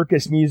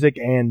circus music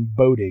and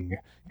boating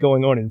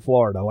going on in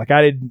Florida. Like,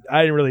 I didn't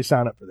really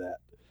sign up for that.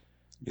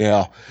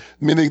 Yeah.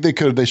 I mean,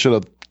 they should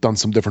have done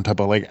some different type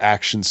of like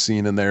action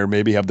scene in there.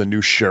 Maybe have the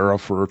new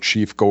sheriff or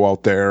chief go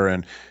out there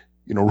and,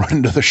 run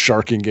into the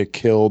shark and get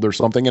killed or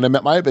something.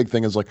 And my big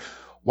thing is like,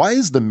 why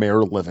is the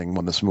mayor living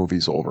when this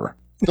movie's over?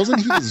 Doesn't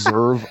he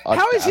deserve a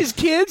How is his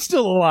kid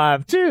still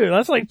alive, too?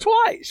 That's like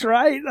twice,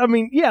 right? I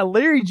mean, yeah,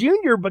 Larry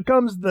Jr.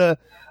 becomes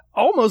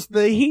almost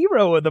the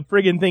hero of the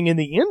friggin' thing in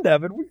the end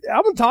of it.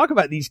 I'm going to talk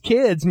about these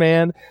kids,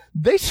 man.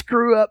 They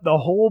screw up the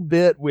whole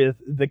bit with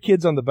the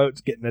kids on the boats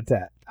getting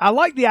attacked. I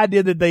like the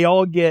idea that they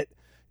all get,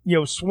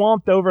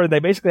 swamped over. They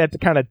basically have to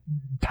kind of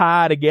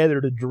tie together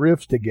to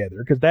drift together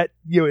because that,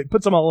 it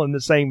puts them all in the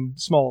same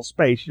small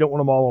space. You don't want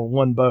them all on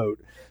one boat.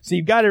 So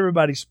you've got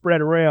everybody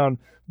spread around.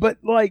 But,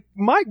 like,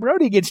 Mike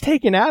Brody gets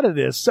taken out of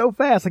this so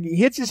fast. Like, he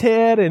hits his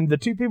head, and the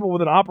two people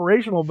with an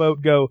operational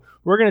boat go,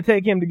 we're going to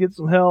take him to get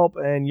some help,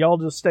 and y'all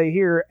just stay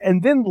here.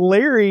 And then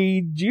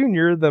Larry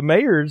Jr., the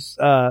mayor's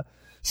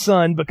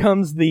son,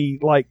 becomes the,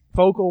 like,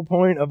 focal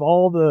point of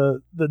all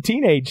the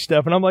teenage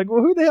stuff. And I'm like,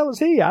 well, who the hell is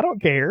he? I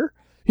don't care.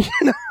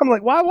 I'm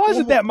like, why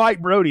wasn't that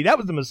Mike Brody? That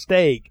was a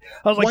mistake.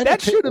 I was like,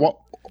 that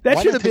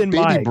should have been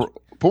Mike.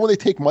 But when they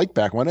take Mike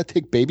back, why not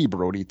take baby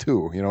Brody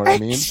too? You know what I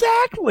mean?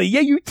 Exactly.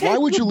 Yeah, you take. Why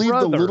would you leave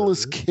the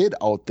littlest kid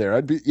out there?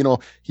 I'd be,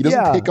 he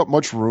doesn't take up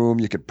much room.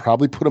 You could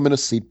probably put him in a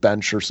seat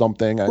bench or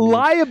something.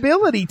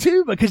 Liability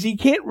too, because he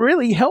can't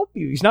really help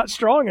you. He's not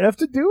strong enough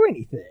to do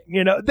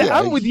anything.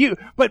 I'm with you.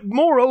 But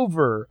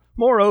moreover,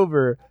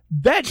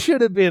 that should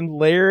have been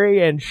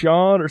Larry and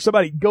Sean or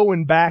somebody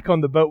going back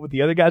on the boat with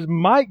the other guys.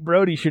 Mike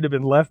Brody should have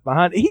been left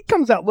behind. He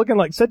comes out looking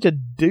like such a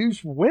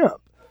douche wimp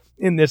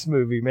in this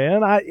movie,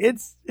 man.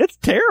 It's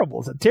terrible.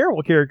 It's a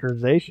terrible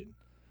characterization.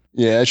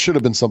 Yeah, it should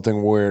have been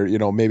something where,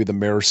 maybe the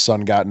mayor's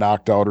son got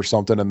knocked out or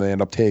something and they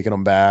end up taking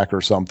him back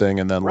or something.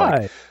 And then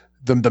like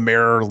the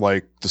mayor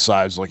like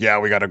decides like, yeah,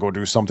 we got to go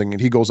do something.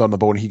 And he goes on the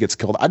boat and he gets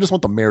killed. I just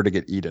want the mayor to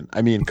get eaten.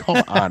 I mean,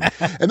 come on.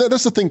 And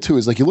that's the thing too,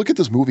 is like you look at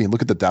this movie and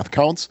look at the death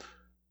counts.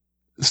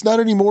 It's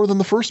not any more than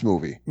the first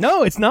movie.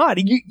 No, it's not.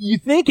 You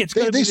think it's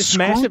going to be this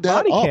massive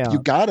body count. You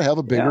got to have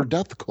a bigger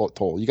death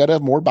toll. You got to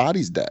have more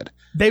bodies dead.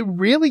 They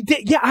really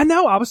did. Yeah, I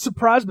know. I was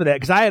surprised by that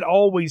because I had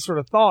always sort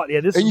of thought,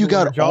 this. And you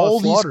got all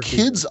these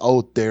kids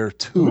out there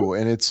too,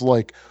 mm-hmm. and it's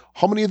like,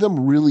 how many of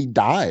them really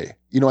die?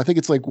 I think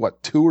it's like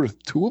what, two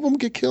of them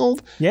get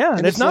killed. Yeah,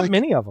 and it's not like,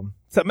 many of them.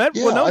 So,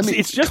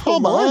 it's just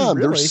come on.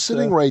 Really, they're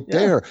sitting right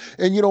there,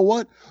 and you know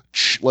what?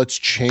 Let's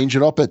change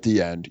it up at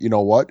the end. You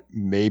know what?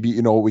 Maybe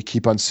we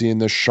keep on seeing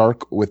this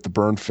shark with the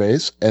burned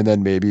face, and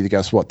then maybe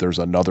guess what? There's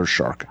another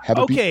shark. Have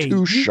it be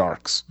two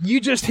sharks.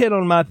 You just hit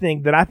on my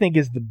thing that I think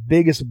is the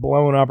biggest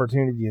blown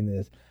opportunity in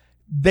this.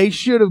 They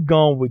should have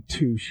gone with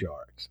two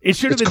sharks. It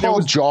should have been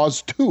called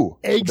Jaws 2.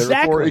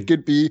 Exactly. Or it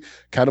could be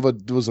kind of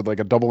like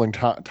a double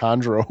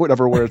entendre or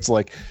whatever, where it's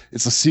like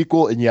it's a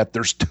sequel and yet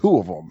there's two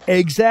of them.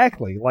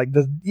 Exactly. Like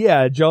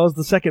Jaws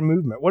the second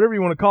movement, whatever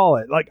you want to call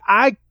it. Like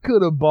I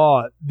could have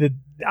bought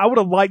I would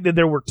have liked that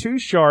there were two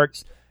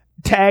sharks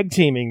tag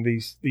teaming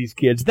these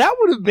kids. That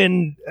would have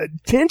been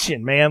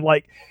tension, man.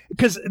 Like,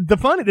 because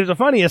there's a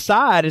funny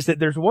aside is that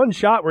there's one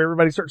shot where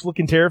everybody starts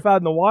looking terrified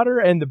in the water,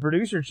 and the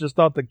producers just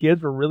thought the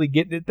kids were really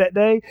getting it that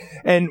day.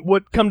 And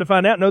what come to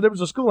find out, no, there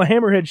was a school of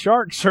hammerhead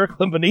sharks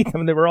circling beneath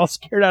them, and they were all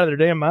scared out of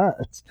their damn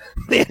minds.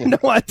 They had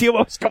no idea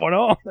what was going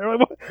on. They're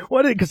like,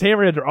 what is it? Because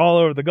hammerheads are all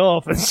over the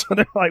Gulf, and so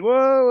they're like,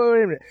 whoa,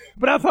 wait a minute.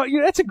 But I thought,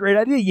 that's a great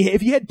idea.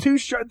 If you had two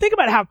sharks, think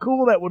about how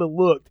cool that would have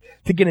looked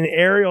to get an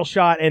aerial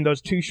shot and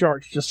those two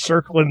sharks just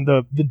circling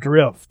the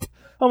drift.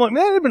 I'm like,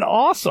 man, that'd have been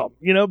awesome,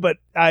 but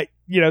they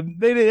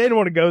didn't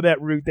want to go that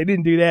route. They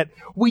didn't do that.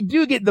 We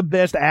do get the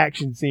best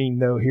action scene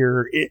though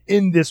here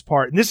in this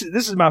part. And this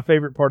is my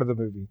favorite part of the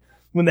movie.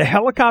 When the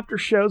helicopter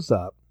shows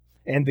up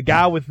and the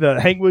guy with the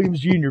Hank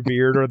Williams Jr.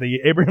 beard or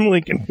the Abraham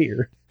Lincoln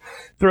beard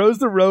throws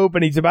the rope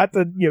and he's about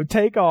to,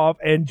 take off,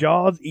 and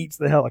Jaws eats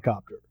the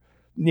helicopter,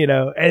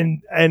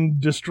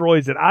 and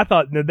destroys it. I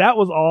thought that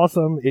was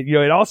awesome.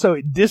 It also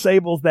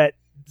disables that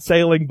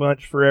sailing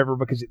bunch forever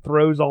because it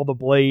throws all the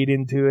blade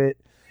into it.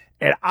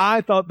 And I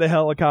thought the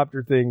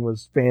helicopter thing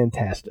was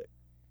fantastic.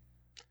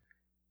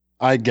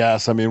 I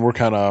guess. I mean, we're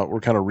kind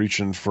of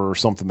reaching for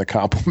something to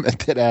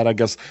compliment it at. I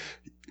guess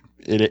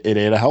it ate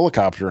a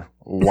helicopter.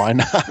 Why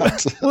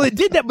not? Well, it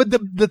did that, but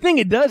the thing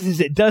it does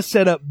is it does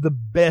set up the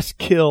best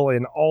kill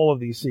in all of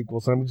these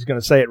sequels. I'm just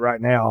going to say it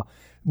right now.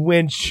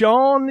 When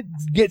Sean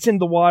gets in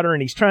the water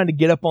and he's trying to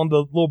get up on the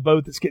little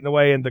boat that's getting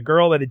away, and the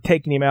girl that had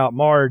taken him out,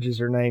 Marge is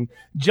her name,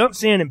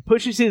 jumps in and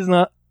pushes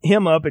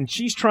him up, and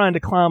she's trying to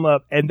climb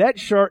up, and that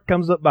shark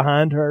comes up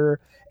behind her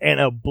and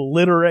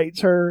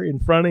obliterates her in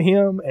front of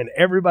him, and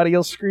everybody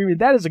else screaming.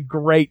 That is a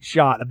great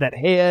shot of that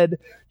head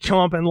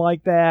chomping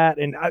like that,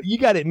 and you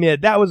got to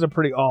admit, that was a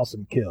pretty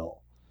awesome kill.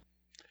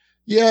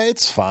 Yeah,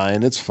 it's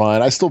fine. It's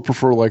fine. I still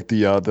prefer like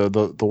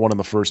the one in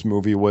the first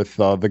movie with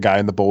the guy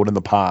in the boat in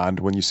the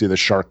pond when you see the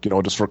shark,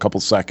 just for a couple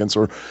seconds,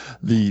 or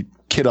the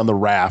kid on the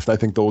raft. I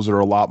think those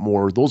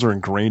are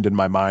ingrained in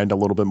my mind a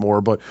little bit more.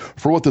 But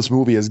for what this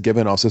movie has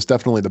given us, it's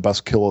definitely the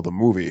best kill of the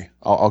movie.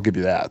 I'll give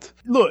you that.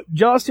 Look,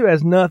 Jaws 2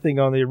 has nothing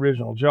on the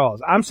original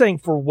Jaws. I'm saying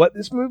for what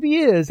this movie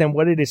is and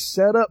what it is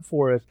set up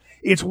for us,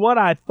 it's what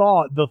I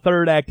thought the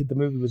third act of the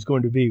movie was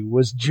going to be,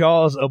 was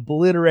Jaws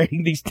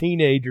obliterating these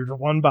teenagers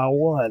one by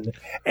one.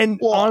 And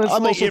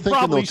honestly, it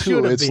probably should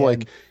have been. It's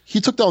like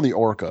he took down the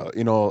orca,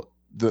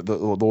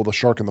 the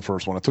shark in the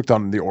first one. It took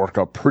down the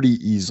orca pretty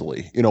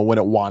easily, when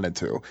it wanted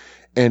to.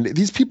 And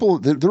these people,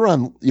 they're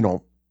on,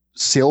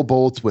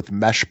 sailboats with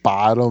mesh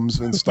bottoms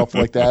and stuff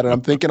like that.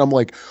 And I'm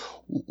like,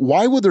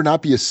 why would there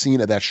not be a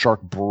scene of that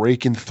shark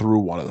breaking through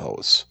one of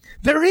those?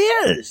 There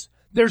is.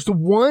 There's the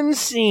one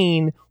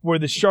scene where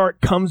the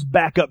shark comes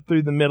back up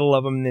through the middle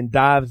of them and then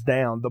dives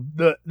down.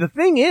 The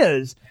thing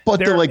is, but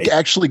to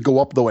actually go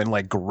up though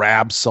and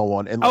grab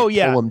someone and pull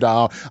them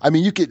down. I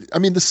mean,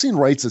 the scene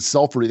writes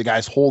itself where the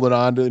guy's holding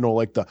on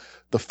to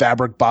the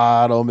fabric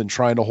bottom and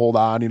trying to hold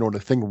on, the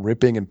thing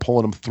ripping and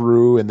pulling him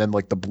through, and then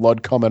the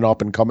blood coming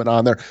up and coming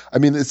on there. I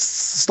mean, it's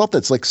stuff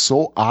that's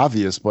so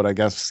obvious, but I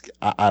guess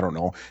I don't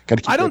know.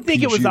 I don't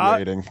think it was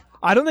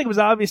I don't think it was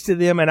obvious to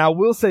them, and I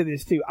will say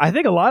this too. I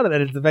think a lot of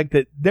that is the fact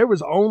that there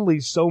was only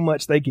so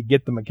much they could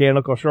get the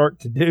mechanical shark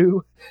to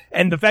do,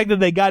 and the fact that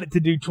they got it to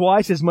do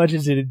twice as much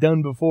as it had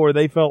done before,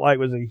 they felt like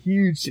was a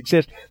huge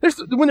success.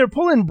 When they're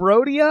pulling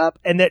Brody up,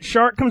 and that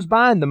shark comes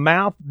by, and the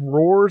mouth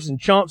roars and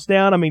chomps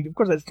down. I mean, of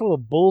course, that's total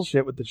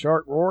bullshit with the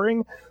shark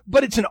roaring,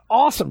 but it's an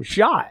awesome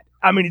shot.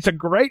 I mean, it's a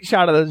great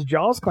shot of those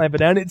jaws clamping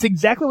down. It's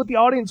exactly what the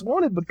audience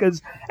wanted,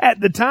 because at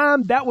the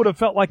time, that would have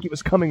felt like it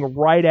was coming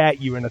right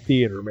at you in a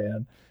theater,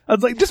 man. I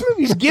was like, this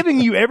movie's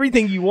giving you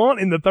everything you want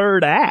in the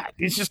third act.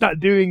 It's just not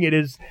doing it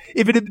as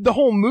if the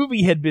whole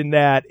movie had been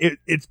that.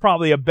 It's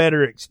probably a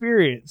better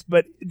experience.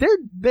 But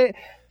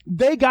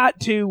they got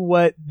to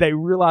what they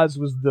realized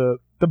was the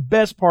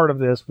best part of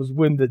this was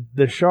when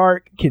the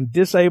shark can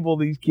disable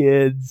these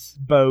kids'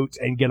 boats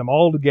and get them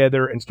all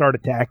together and start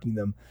attacking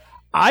them.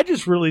 I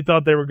just really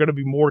thought there were going to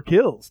be more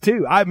kills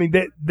too. I mean,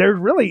 there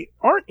really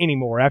aren't any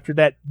more after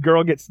that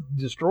girl gets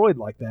destroyed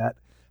like that.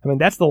 I mean,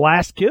 that's the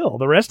last kill.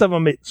 The rest of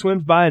them, it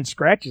swims by and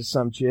scratches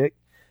some chick.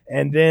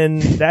 And then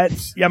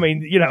that's, and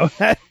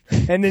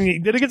then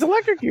it gets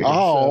electrocuted.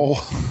 Oh.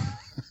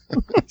 So.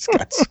 It's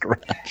got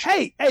scratched.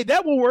 Hey,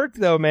 that will work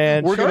though,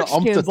 man. We're going to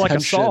ump the like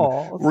tension.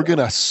 We're going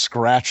to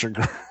scratch a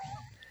girl.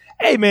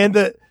 Hey, man,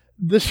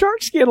 the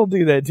shark skin will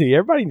do that to you.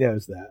 Everybody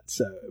knows that.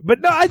 So,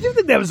 but no, I do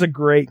think that was a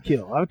great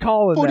kill. I'm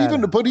calling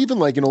that. But even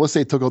let's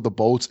say it took out the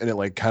boats and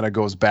it kind of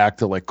goes back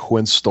to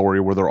Quint's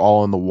story where they're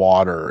all in the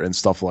water and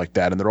stuff like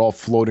that, and they're all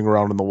floating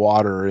around in the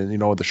water,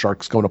 and the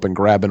shark's coming up and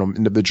grabbing them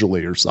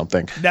individually or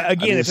something. Now,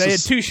 again, if they had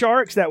two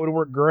sharks, that would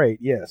work great.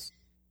 Yes.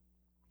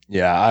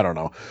 Yeah, I don't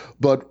know,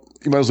 but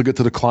you might as well get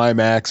to the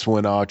climax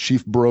when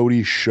Chief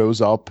Brody shows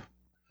up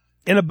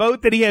in a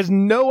boat that he has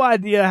no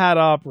idea how to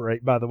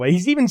operate, by the way.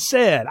 He's even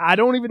said, I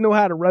don't even know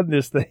how to run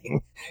this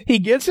thing. He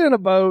gets in a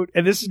boat,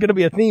 and this is going to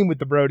be a theme with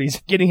the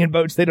Brodies, getting in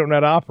boats they don't know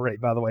how to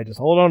operate, by the way. Just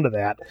hold on to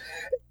that.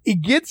 He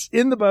gets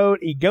in the boat.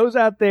 He goes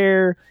out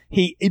there.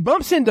 He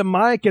bumps into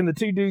Mike and the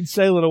two dudes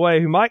sailing away,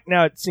 who Mike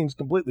now it seems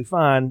completely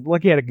fine.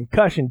 Like he had a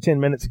concussion 10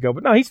 minutes ago,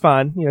 but no, he's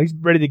fine. You know, he's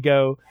ready to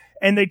go.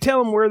 And they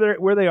tell him where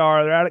they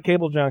are. They're out at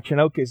Cable Junction.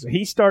 Okay, so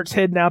he starts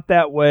heading out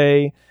that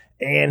way,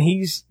 and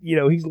he's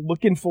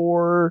looking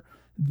for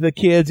the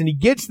kids, and he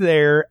gets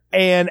there,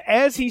 and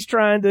as he's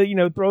trying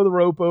to, throw the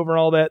rope over and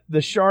all that,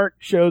 the shark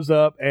shows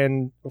up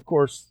and, of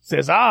course,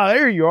 says,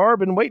 there you are,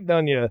 been waiting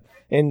on you,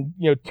 and,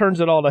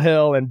 turns it all to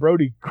hell, and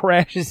Brody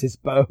crashes his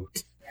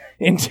boat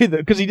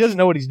because he doesn't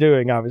know what he's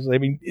doing, obviously. I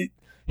mean,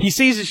 he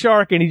sees a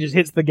shark, and he just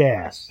hits the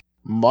gas.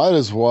 Might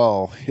as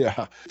well,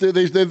 yeah.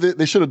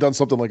 They should have done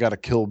something like out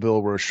of Kill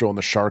Bill where it's showing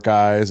the shark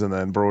eyes and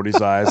then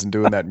Brody's eyes and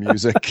doing that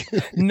music.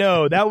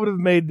 No, that would have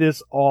made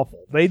this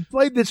awful. They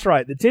played this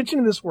right. The tension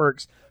of this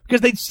works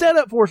because they set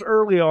up for us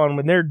early on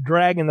when they're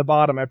dragging the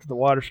bottom after the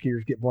water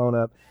skiers get blown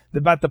up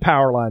about the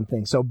power line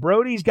thing. So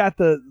Brody's got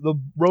the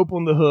rope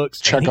on the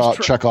hooks.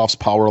 Chekhov's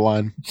power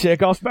line.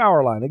 Chekhov's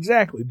power line,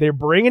 exactly. They're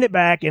bringing it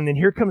back, and then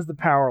here comes the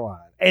power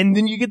line. And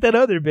then you get that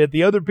other bit.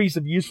 The other piece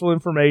of useful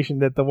information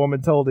that the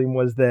woman told him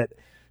was that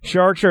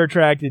sharks are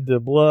attracted to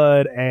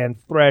blood and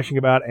thrashing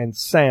about and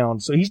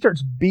sound. So he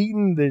starts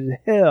beating the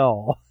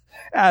hell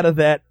out of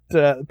that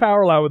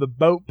power line with a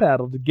boat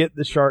paddle to get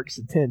the shark's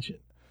attention.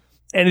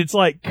 And it's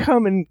like,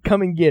 come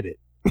and get it.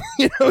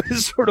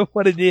 Is sort of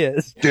what it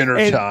is.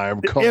 Dinner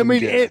time. Come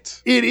get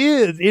it. It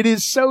is. It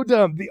is so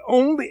dumb.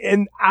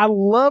 And I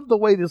love the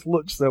way this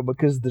looks though,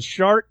 because the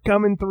shark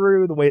coming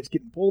through, the way it's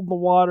getting pulled in the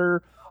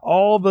water,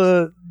 all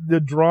the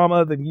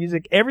drama, the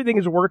music, everything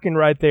is working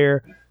right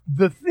there.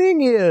 The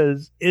thing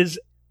is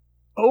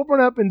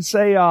Open Up and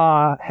Say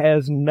Ah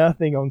has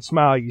nothing on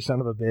Smile, You Son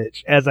of a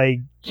Bitch as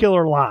a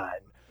killer line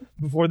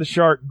before the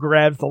shark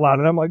grabs the line.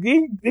 And I'm like,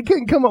 they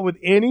couldn't come up with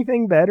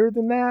anything better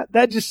than that.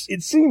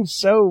 It seems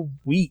so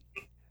weak.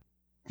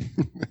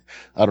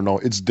 I don't know.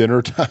 It's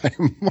dinner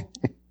time.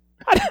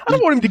 I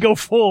don't want him to go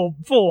full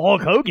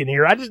Hulk Hogan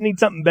here. I just need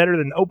something better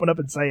than Open Up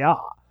and Say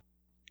Ah.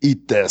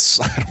 Eat this.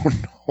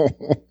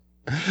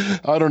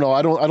 I don't know.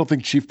 I don't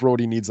think Chief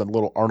Brody needs a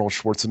little Arnold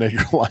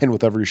Schwarzenegger line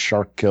with every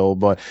shark kill,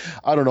 but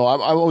I don't know.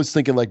 I'm always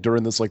thinking like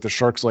during this, like the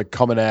shark's like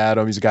coming at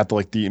him. He's got the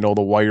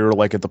wire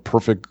like at the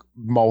perfect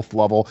mouth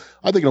level.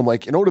 I think I'm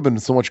like, it would have been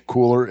so much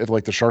cooler if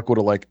like the shark would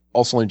have like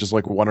also just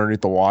like went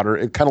underneath the water.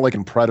 It kind of like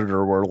in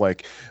Predator where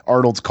like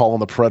Arnold's calling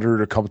the Predator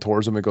to come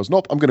towards him and goes,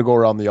 nope, I'm going to go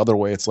around the other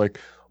way. It's like,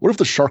 what if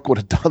the shark would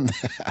have done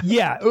that?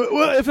 Yeah.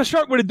 Well, if a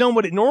shark would have done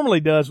what it normally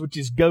does, which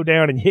is go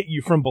down and hit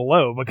you from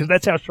below, because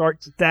that's how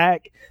sharks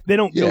attack. They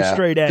don't go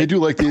straight at you.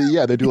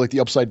 They do like the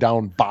upside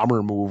down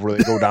bomber move where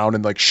they go down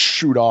and like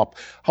shoot up.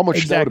 How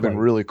much that would have been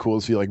really cool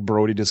to see like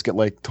Brody just get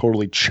like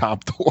totally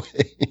chopped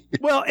away.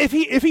 Well, if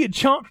he had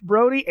chomped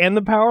Brody and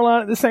the power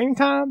line at the same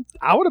time,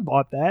 I would have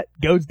bought that.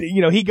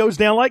 He goes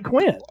down like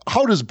Quint.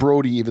 How does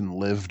Brody even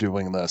live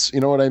doing this? You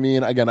know what I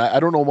mean? Again, I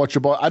don't know much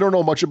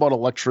about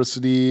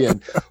electricity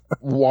and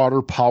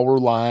water power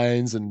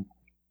lines and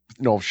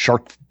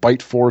shark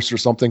bite force or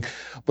something,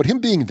 but him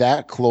being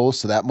that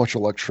close to that much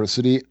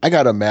electricity, I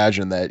gotta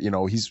imagine that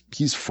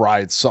he's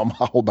fried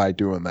somehow by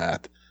doing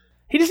that.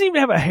 He doesn't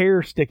even have a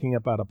hair sticking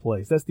up out of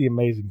place. That's the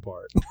amazing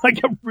part. Like,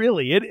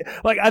 really,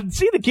 I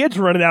see the kids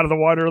running out of the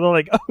water. They're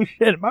like, oh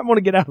shit, I might want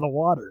to get out of the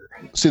water.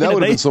 See, that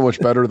would have been so much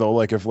better though.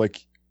 Like if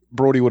like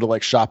Brody would have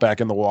like shot back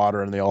in the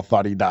water and they all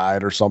thought he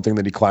died or something.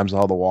 Then he climbs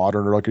out of the water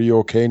and they're like, "Are you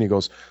okay?" And he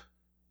goes,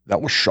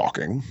 "That was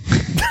shocking."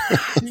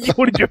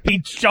 What did you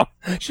beat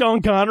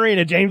Sean Connery in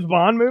a James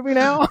Bond movie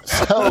now?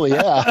 Hell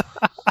yeah.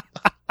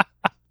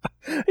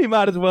 He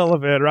might as well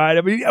have been, right?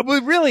 I mean,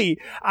 really,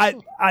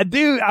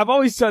 I've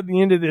always thought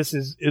the end of this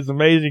is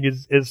amazing,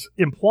 as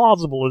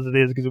implausible as it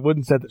is, because it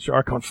wouldn't set the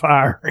shark on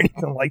fire or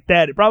anything like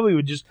that. It probably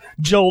would just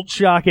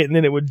shock it, and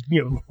then it would,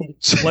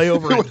 lay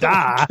over and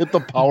die. Hit the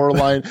power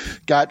line,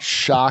 got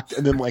shocked,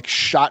 and then like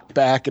shot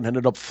back and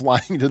ended up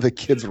flying into the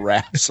kid's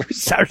wraps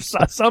or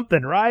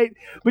something, right?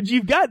 But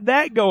you've got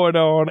that going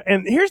on,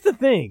 and here's the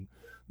thing.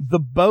 The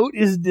boat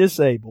is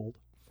disabled.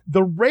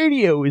 The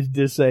radio is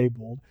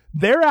disabled.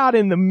 They're out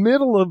in the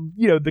middle of,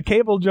 the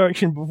Cable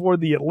Junction before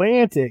the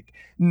Atlantic.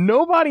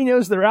 Nobody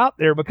knows they're out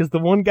there because the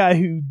one guy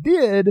who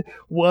did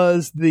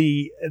was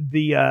the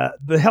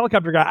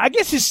helicopter guy. I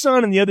guess his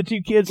son and the other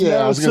two kids know.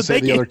 Yeah, I was going to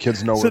say the other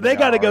kids know. So they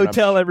got to go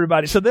tell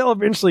everybody. So they'll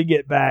eventually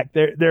get back.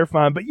 They're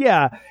fine. But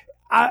yeah,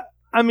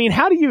 I mean,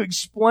 how do you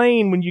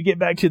explain when you get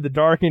back to the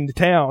darkened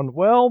town?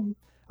 Well,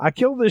 I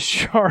killed this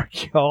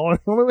shark, y'all. And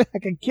the only way I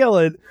could kill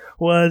it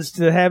was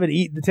to have it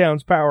eat the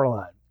town's power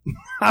line.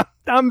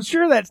 I'm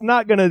sure that's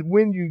not going to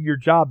win you your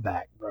job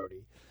back,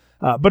 Brody.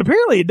 But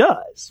apparently it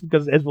does,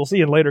 because as we'll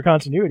see in later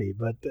continuity.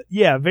 But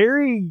yeah,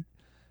 very,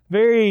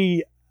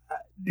 very,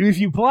 if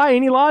you apply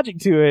any logic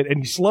to it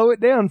and you slow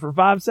it down for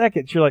 5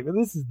 seconds, you're like, well,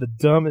 this is the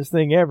dumbest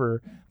thing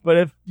ever. But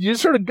if you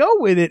just sort of go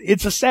with it,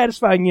 it's a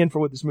satisfying end for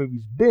what this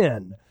movie's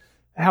been.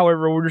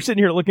 However, when we're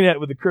sitting here looking at it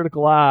with a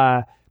critical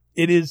eye,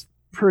 it is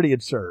pretty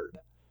absurd.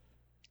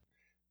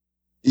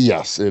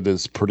 Yes, it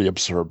is pretty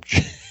absurd.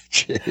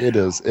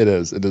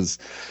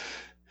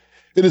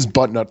 It is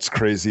butt nuts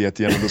crazy at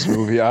the end of this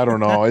movie. I don't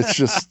know. It's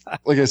just,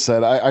 like I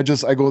said, I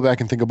go back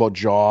and think about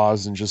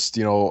Jaws and just,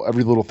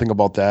 every little thing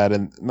about that.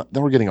 And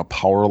then we're getting a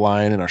power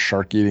line and a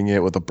shark eating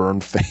it with a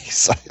burned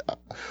face.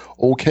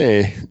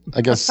 Okay.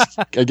 I guess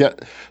I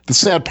get the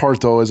sad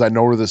part though, is I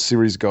know where this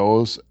series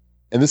goes.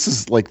 And this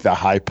is like the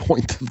high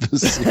point of the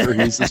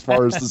series as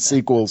far as the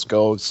sequels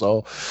go.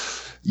 So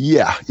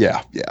yeah.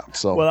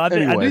 So, well, I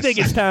do think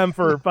it's time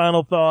for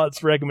final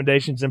thoughts,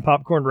 recommendations, and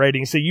popcorn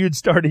ratings. So you'd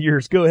started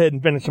yours. Go ahead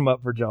and finish them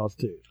up for Jaws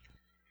 2.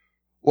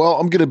 Well,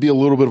 I'm going to be a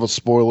little bit of a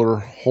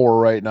spoiler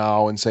whore right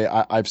now and say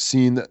I've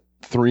seen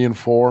 3 and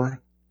 4.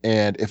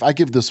 And if I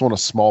give this one a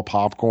small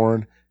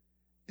popcorn,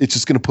 it's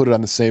just going to put it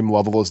on the same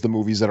level as the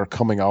movies that are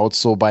coming out.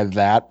 So by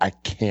that, I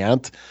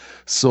can't.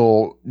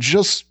 So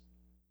just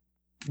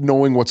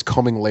knowing what's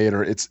coming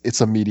later, it's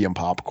a medium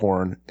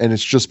popcorn, and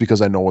it's just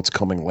because I know what's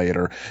coming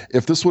later.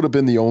 If this would have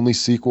been the only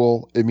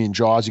sequel,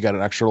 Jaws, you got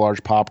an extra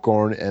large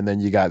popcorn, and then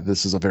you got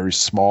this is a very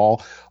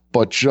small,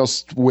 but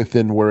just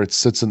within where it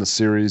sits in the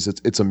series,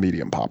 it's a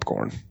medium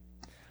popcorn.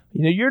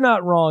 You're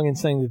not wrong in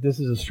saying that this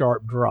is a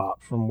sharp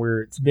drop from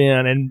where it's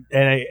been and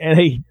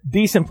a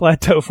decent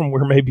plateau from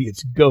where maybe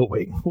it's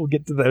going. We'll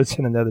get to those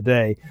in another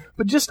day,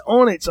 but just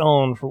on its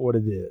own for what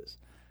it is.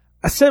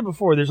 I said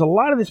before, there's a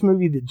lot of this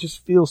movie that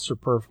just feels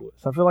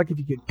superfluous. I feel like if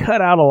you could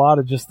cut out a lot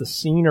of just the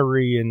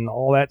scenery and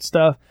all that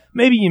stuff,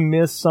 maybe you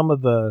miss some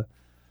of the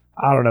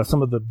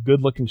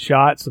good-looking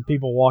shots of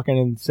people walking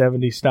in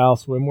 70s style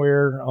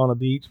swimwear on a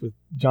beach with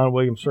John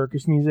Williams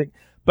circus music.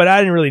 But I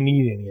didn't really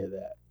need any of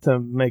that to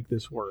make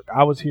this work.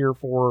 I was here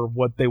for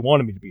what they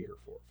wanted me to be here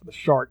for the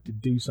shark to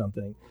do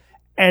something.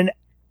 And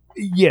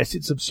yes,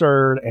 it's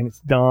absurd and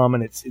it's dumb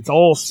and it's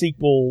all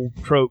sequel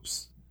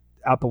tropes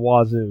out the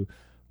wazoo.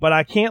 But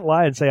I can't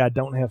lie and say I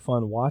don't have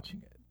fun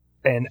watching it.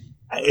 And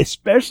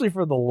especially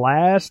for the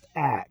last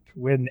act,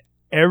 when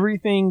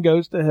everything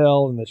goes to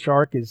hell and the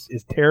shark is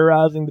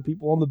terrorizing the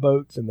people on the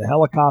boats and the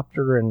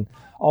helicopter and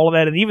all of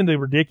that, and even the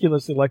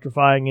ridiculous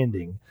electrifying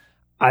ending,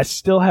 I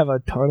still have a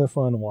ton of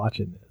fun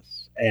watching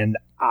this. And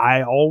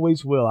I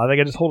always will. I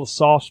think I just hold a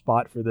soft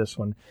spot for this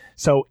one.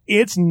 So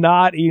it's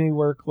not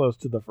anywhere close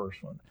to the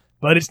first one.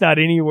 But it's not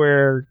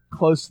anywhere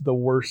close to the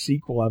worst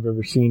sequel I've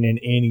ever seen in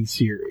any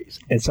series.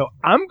 And so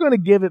I'm going to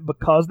give it,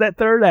 because that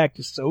third act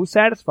is so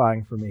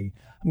satisfying for me,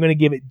 I'm going to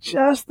give it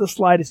just the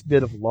slightest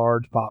bit of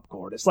large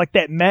popcorn. It's like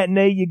that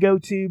matinee you go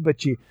to,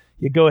 but you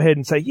go ahead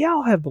and say, yeah,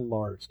 I'll have the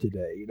large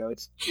today.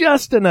 It's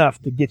just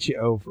enough to get you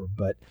over.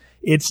 But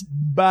it's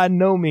by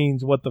no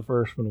means what the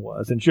first one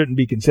was and shouldn't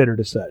be considered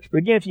as such. But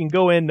again, if you can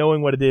go in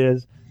knowing what it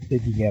is, I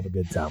think you can have a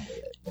good time with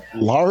it.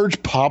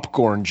 Large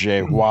popcorn,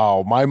 Jay.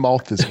 Wow, my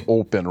mouth is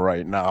open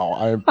right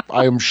now.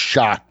 I am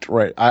shocked.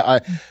 Right,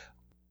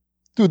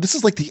 dude, this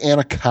is like the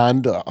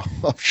Anaconda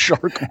of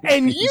shark movies.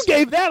 And you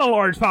gave that a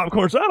large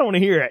popcorn, so I don't want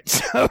to hear it.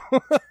 So.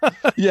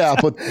 Yeah,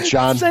 but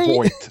John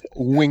Voight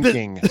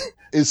winking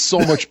is so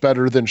much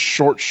better than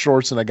short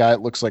shorts and a guy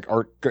that looks like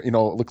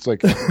looks like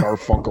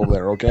Garfunkel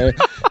there. Okay,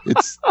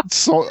 it's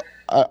so.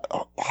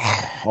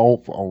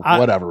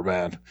 Whatever,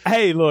 man.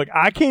 Hey, look,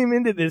 I came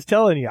into this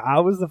telling you I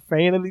was a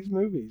fan of these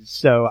movies.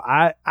 So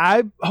I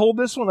hold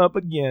this one up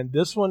again.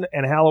 This one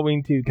and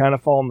Halloween 2 kind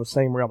of fall in the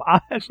same realm.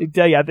 I actually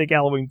tell you, I think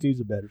Halloween 2 is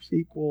a better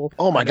sequel.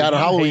 Oh my God,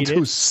 Halloween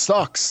 2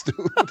 sucks, dude.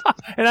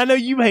 And I know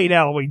you hate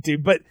Halloween 2,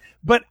 but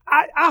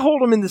I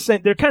hold them in the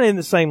same, they're kind of in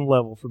the same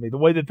level for me, the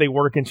way that they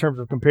work in terms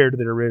of compared to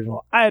their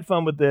original. I had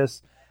fun with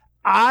this.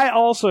 I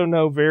also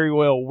know very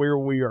well where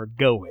we are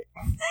going.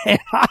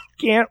 And I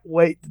can't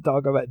wait to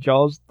talk about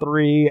Jaws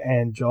 3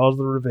 and Jaws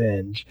the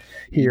Revenge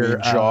here. You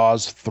mean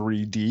Jaws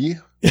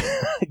 3D?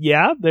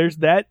 Yeah, there's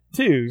that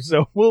too.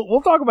 So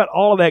we'll talk about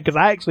all of that because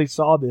I actually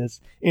saw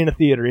this in a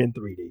theater in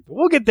 3D. But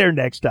we'll get there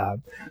next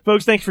time.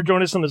 Folks, thanks for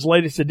joining us on this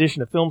latest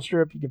edition of Film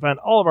Strip. You can find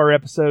all of our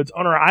episodes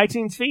on our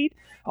iTunes feed.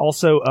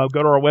 Also,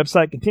 go to our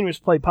website,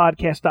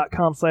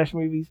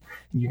 continuousplaypodcast.com/movies.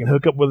 You can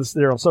hook up with us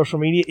there on social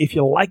media. If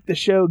you like the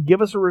show,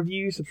 give us a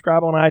review,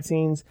 subscribe on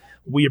iTunes.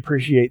 We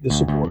appreciate the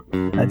support.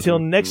 Until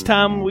next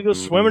time we go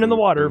swimming in the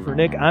water, for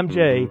Nick, I'm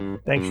Jay.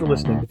 Thanks for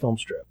listening to Film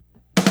Strip.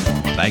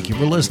 Thank you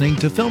for listening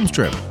to Film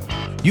Strip.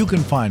 You can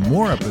find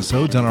more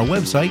episodes on our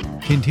website,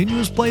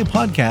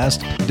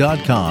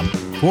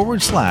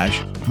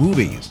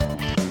 continuousplaypodcast.com/movies.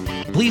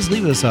 Please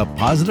leave us a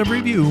positive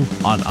review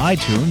on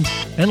iTunes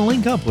and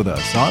link up with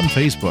us on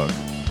Facebook.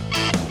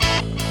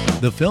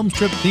 The Film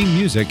Strip theme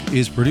music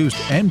is produced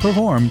and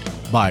performed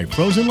by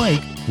Frozen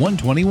Lake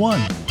 121.